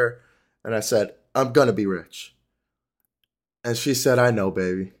turned to her and I said, "I'm gonna be rich." And she said, "I know,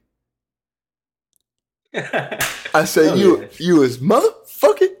 baby." I said, Oh, "You, yeah. you is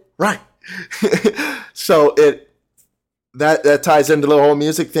motherfucking right." So that ties into the whole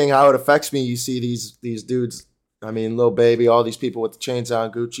music thing, how it affects me. You see these dudes, I mean, Lil Baby, all these people with the chains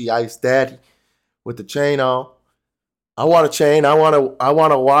on, Gucci, Ice Daddy with the chain on. I want a chain, I want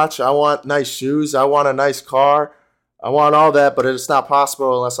a watch, I want nice shoes, I want a nice car, I want all that, but it's not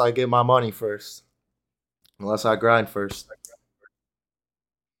possible unless I get my money first. Unless I grind first.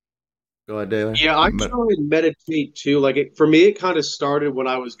 Go ahead, Daly. Yeah, I try and meditate too. Like for me, it kind of started when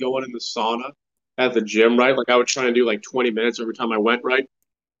I was going in the sauna at the gym, right? Like I would try and do like 20 minutes every time I went, right?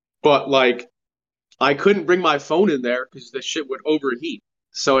 But like I couldn't bring my phone in there because the shit would overheat.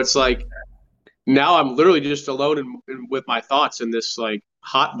 So it's like now I'm literally just alone with my thoughts in this like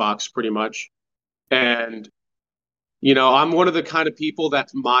hot box pretty much. And I'm one of the kind of people that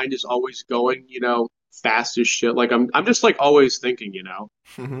mind is always going, fast as shit. Like I'm just like always thinking.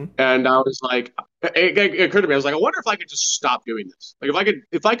 Mm-hmm. And I was like, it occurred to me. I was like, I wonder if I could just stop doing this. Like,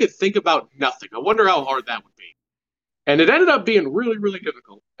 if I could think about nothing, I wonder how hard that would be. And it ended up being really, really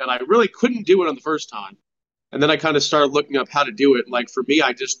difficult. And I really couldn't do it on the first time. And then I kind of started looking up how to do it. Like for me,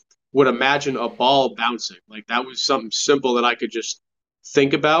 I just would imagine a ball bouncing. Like that was something simple that I could just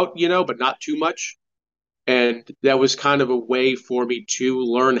think about, but not too much. And that was kind of a way for me to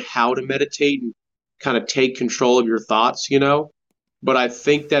learn how to meditate and kind of take control of your thoughts. But I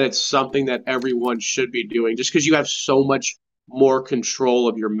think that it's something that everyone should be doing just because you have so much more control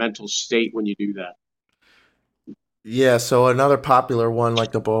of your mental state when you do that. Yeah, so another popular one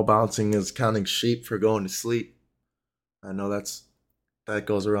like the ball bouncing is counting sheep for going to sleep. I know that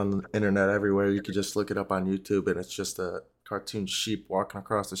goes around the internet everywhere. You could just look it up on YouTube and it's just a cartoon sheep walking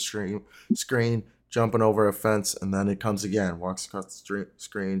across the screen, jumping over a fence, and then it comes again, walks across the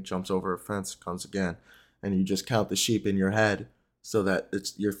screen, jumps over a fence, comes again, and you just count the sheep in your head so that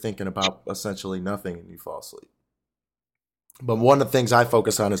you're thinking about essentially nothing and you fall asleep. But one of the things I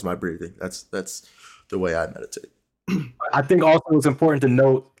focus on is my breathing. That's the way I meditate. I think also it's important to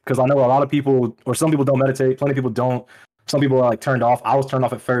note, because I know a lot of people, or some people don't meditate, plenty of people don't. Some people are like turned off. I was turned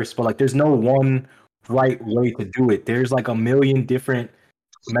off at first, but like there's no one right way to do it. There's like a million different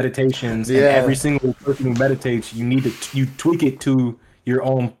meditations, and every single person who meditates, you tweak it to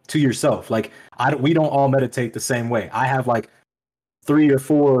yourself. Like we don't all meditate the same way. I have like 3 or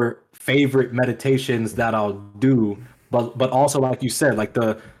 4 favorite meditations that I'll do, but also like you said, like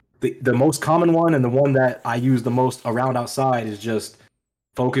the most common one and the one that I use the most around outside is just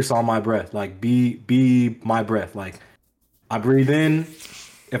focus on my breath. Like be my breath. Like I breathe in.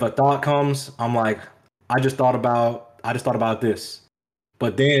 If a thought comes, I'm like, I just thought about this.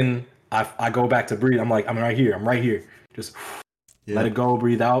 But then I go back to breathe. I'm like, I'm right here. Just let it go,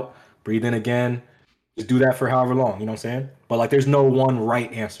 breathe out, breathe in again. Just do that for however long, you know what I'm saying? But like there's no one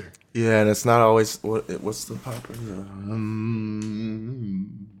right answer. Yeah, and it's not always what's the popular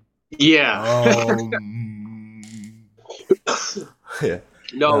Yeah. yeah.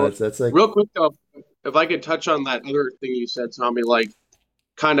 No, that's like real quick though, if I could touch on that other thing you said, Tommy, like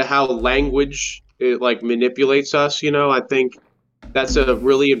kind of how language it like manipulates us, I think that's a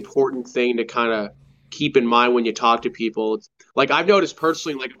really important thing to kind of keep in mind when you talk to people. Like I've noticed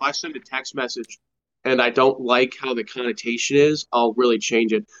personally, like if I send a text message and I don't like how the connotation is, I'll really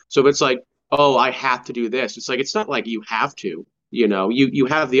change it. So if it's like, oh, I have to do this, it's like it's not like you have to, you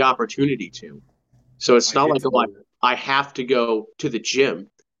have the opportunity to. So it's not like I have to go to the gym.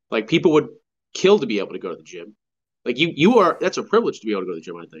 Like people would kill to be able to go to the gym. Like you are, that's a privilege to be able to go to the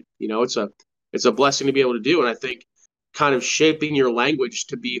gym. I think it's a blessing to be able to do, and I think kind of shaping your language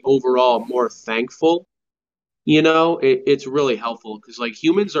to be overall more thankful. It's really helpful because like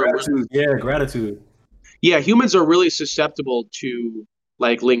humans are Gratitude. Yeah, humans are really susceptible to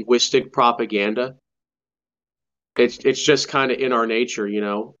like linguistic propaganda. It's just kind of in our nature.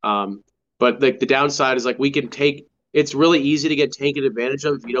 But like the downside is like we can take. It's really easy to get taken advantage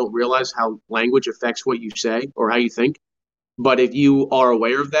of if you don't realize how language affects what you say or how you think. But if you are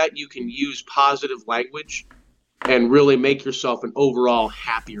aware of that, you can use positive language and really make yourself an overall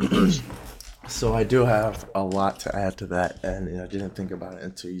happier person. So I do have a lot to add to that, and I didn't think about it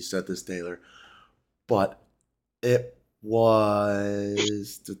until you said this, Taylor. But it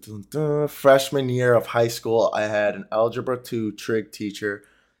was freshman year of high school. I had an Algebra 2 trig teacher.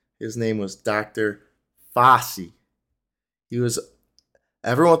 His name was Dr. Fossey.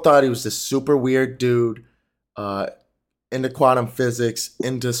 Everyone thought he was this super weird dude, into quantum physics,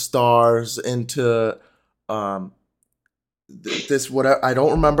 into stars, into this whatever. I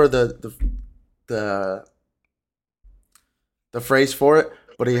don't remember the phrase for it,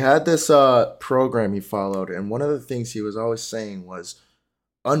 but he had this program he followed, and one of the things he was always saying was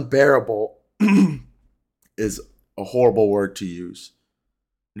unbearable is a horrible word to use.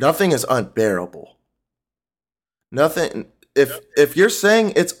 Nothing is unbearable. Nothing. If you're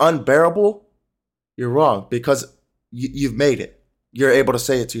saying it's unbearable, you're wrong because you've made it. You're able to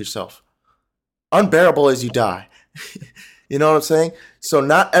say it to yourself. Unbearable is you die. You know what I'm saying? So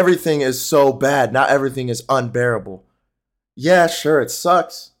not everything is so bad. Not everything is unbearable. Yeah, sure, it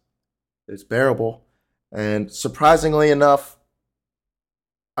sucks. It's bearable. And surprisingly enough,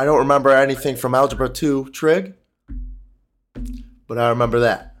 I don't remember anything from Algebra 2 trig, but I remember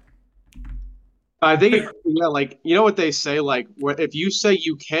that. I think, like, you know what they say, like, if you say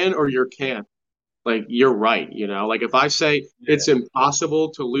you can or you can't, like, you're right, Like, if I say it's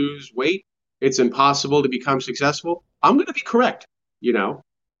impossible to lose weight, it's impossible to become successful, I'm going to be correct.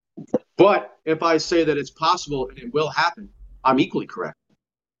 But if I say that it's possible and it will happen, I'm equally correct.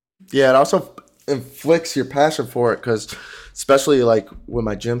 Yeah, it also inflicts your passion for it because, especially like with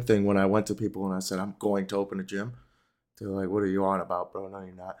my gym thing, when I went to people and I said, I'm going to open a gym, they're like, what are you on about, bro? No,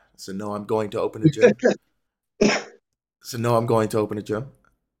 you're not. I said, no, I'm going to open a gym. I said, no, I'm going to open a gym.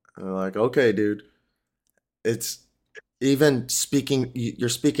 And they're like, okay, dude. It's even speaking, you're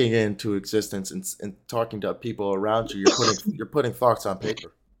speaking into existence and talking to people around you. You're putting thoughts on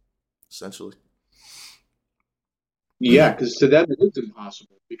paper, essentially. Yeah, because to them it is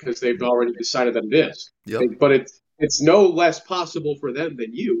impossible because they've already decided that it is. Yep. But it's no less possible for them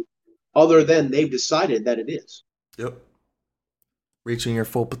than you, other than they've decided that it is. Yep. Reaching your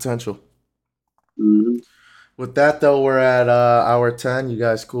full potential. Mm-hmm. With that, though, we're at hour 10. You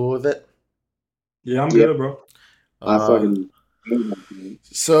guys cool with it? Yeah, I'm good, bro.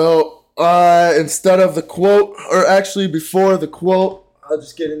 So Instead of the quote, or actually before the quote, I'll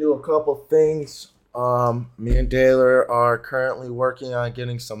just get into a couple things. Me and Taylor are currently working on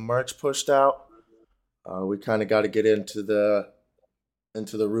getting some merch pushed out. We kind of got to get into the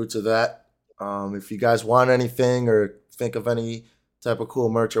roots of that. If you guys want anything or think of any type of cool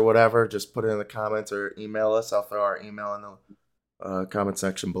merch or whatever, just put it in the comments or email us. I'll throw our email in the comment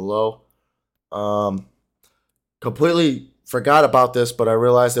section below. Completely forgot about this, but I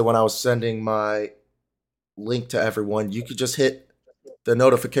realized that when I was sending my link to everyone, you could just hit the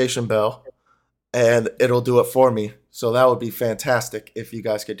notification bell and it'll do it for me. So that would be fantastic if you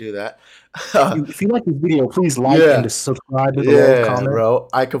guys could do that. If you like this video, please like Yeah. and subscribe to the little comment. Bro.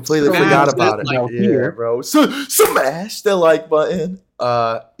 I completely Smash forgot that about it. like Yeah, here. bro. So smash the like button.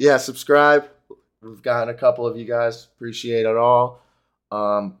 Yeah, subscribe. We've gotten a couple of you guys. Appreciate it all.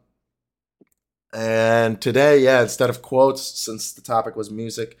 And today, yeah, instead of quotes, since the topic was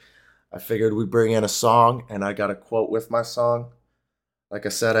music, I figured we'd bring in a song, and I got a quote with my song. Like I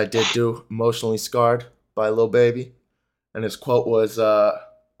said, I did do Emotionally Scarred by Lil Baby. And his quote was, or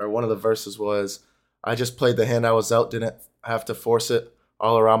one of the verses was, I just played the hand I was out, didn't have to force it.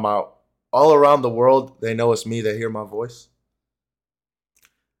 All around the world, they know it's me, they hear my voice.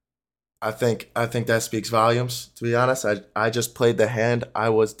 I think that speaks volumes, to be honest. I just played the hand I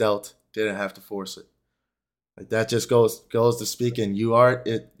was dealt, didn't have to force it. Like that just goes to speaking.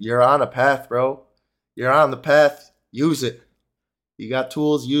 You're on a path, bro. You're on the path. Use it. You got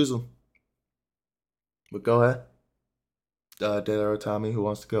tools, use them. But go ahead. Taylor or Tommy, who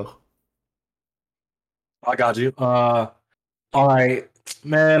wants to go? I got you. All right,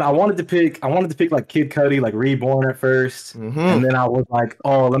 man. I wanted to pick like Kid Cudi, like Reborn at 1st, and then I was like,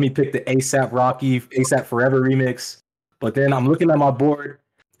 oh, let me pick the ASAP Rocky, ASAP Forever remix. But then I'm looking at my board,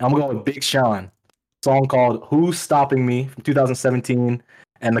 and I'm going with Big Sean, song called "Who's Stopping Me" from 2017,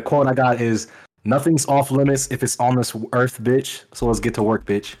 and the quote I got is, "Nothing's off limits if it's on this earth, bitch. So let's get to work,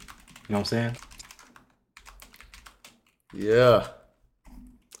 bitch." You know what I'm saying? Yeah.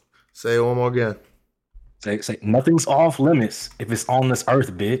 Say it one more again. Say, nothing's off limits if it's on this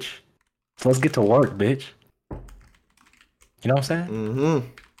earth, bitch. So let's get to work, bitch. You know what I'm saying? Mm-hmm.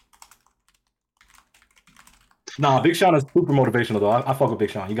 Nah, Big Sean is super motivational though. I fuck with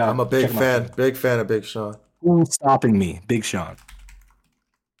Big Sean. I'm a big fan of Big Sean. Who's stopping me? Big Sean.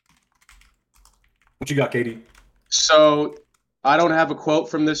 What you got, Katie? So I don't have a quote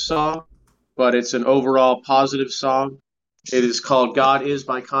from this song, but it's an overall positive song. It is called "God Is"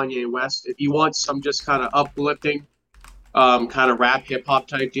 by Kanye West. If you want some just kind of uplifting, kind of rap hip hop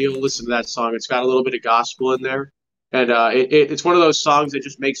type deal, listen to that song. It's got a little bit of gospel in there, and it's one of those songs that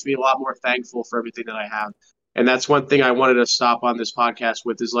just makes me a lot more thankful for everything that I have. And that's one thing I wanted to stop on this podcast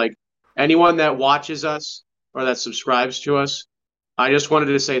with is like anyone that watches us or that subscribes to us, I just wanted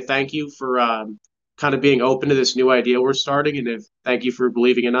to say thank you for kind of being open to this new idea we're starting, and thank you for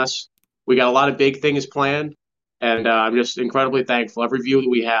believing in us. We got a lot of big things planned, and I'm just incredibly thankful. Every view that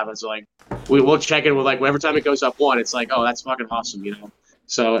we have is like we'll check in with like every time it goes up one, it's like, oh, that's fucking awesome, you know.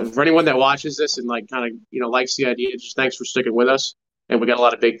 So for anyone that watches this and like kind of likes the idea, just thanks for sticking with us. And we got a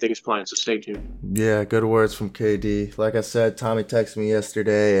lot of big things planned, so stay tuned. Yeah, good words from KD. Like I said, Tommy texted me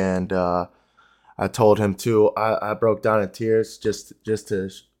yesterday, and I told him too. I broke down in tears just to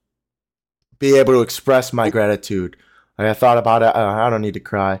be able to express my gratitude. Like I thought about it. I don't need to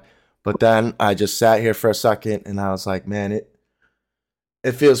cry, but then I just sat here for a second, and I was like, man,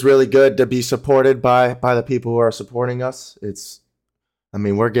 it feels really good to be supported by the people who are supporting us.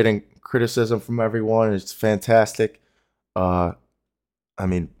 We're getting criticism from everyone. It's fantastic.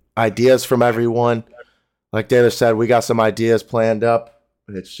 Ideas from everyone. Like Taylor said, we got some ideas planned up.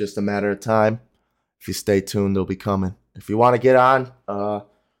 It's just a matter of time. If you stay tuned, they'll be coming. If you want to get on,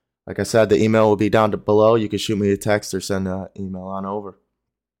 like I said, the email will be down below. You can shoot me a text or send an email on over.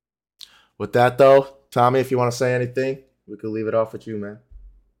 With that, though, Tommy, if you want to say anything, we could leave it off with you, man.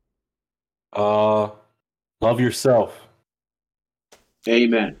 Love yourself.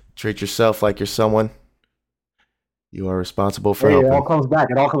 Amen. Treat yourself like you're someone you are responsible for helping. It all comes back.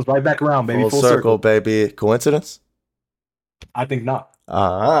 It all comes right back around, baby. Full circle, baby. Coincidence? I think not.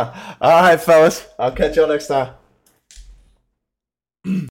 All right, fellas. I'll catch y'all next time.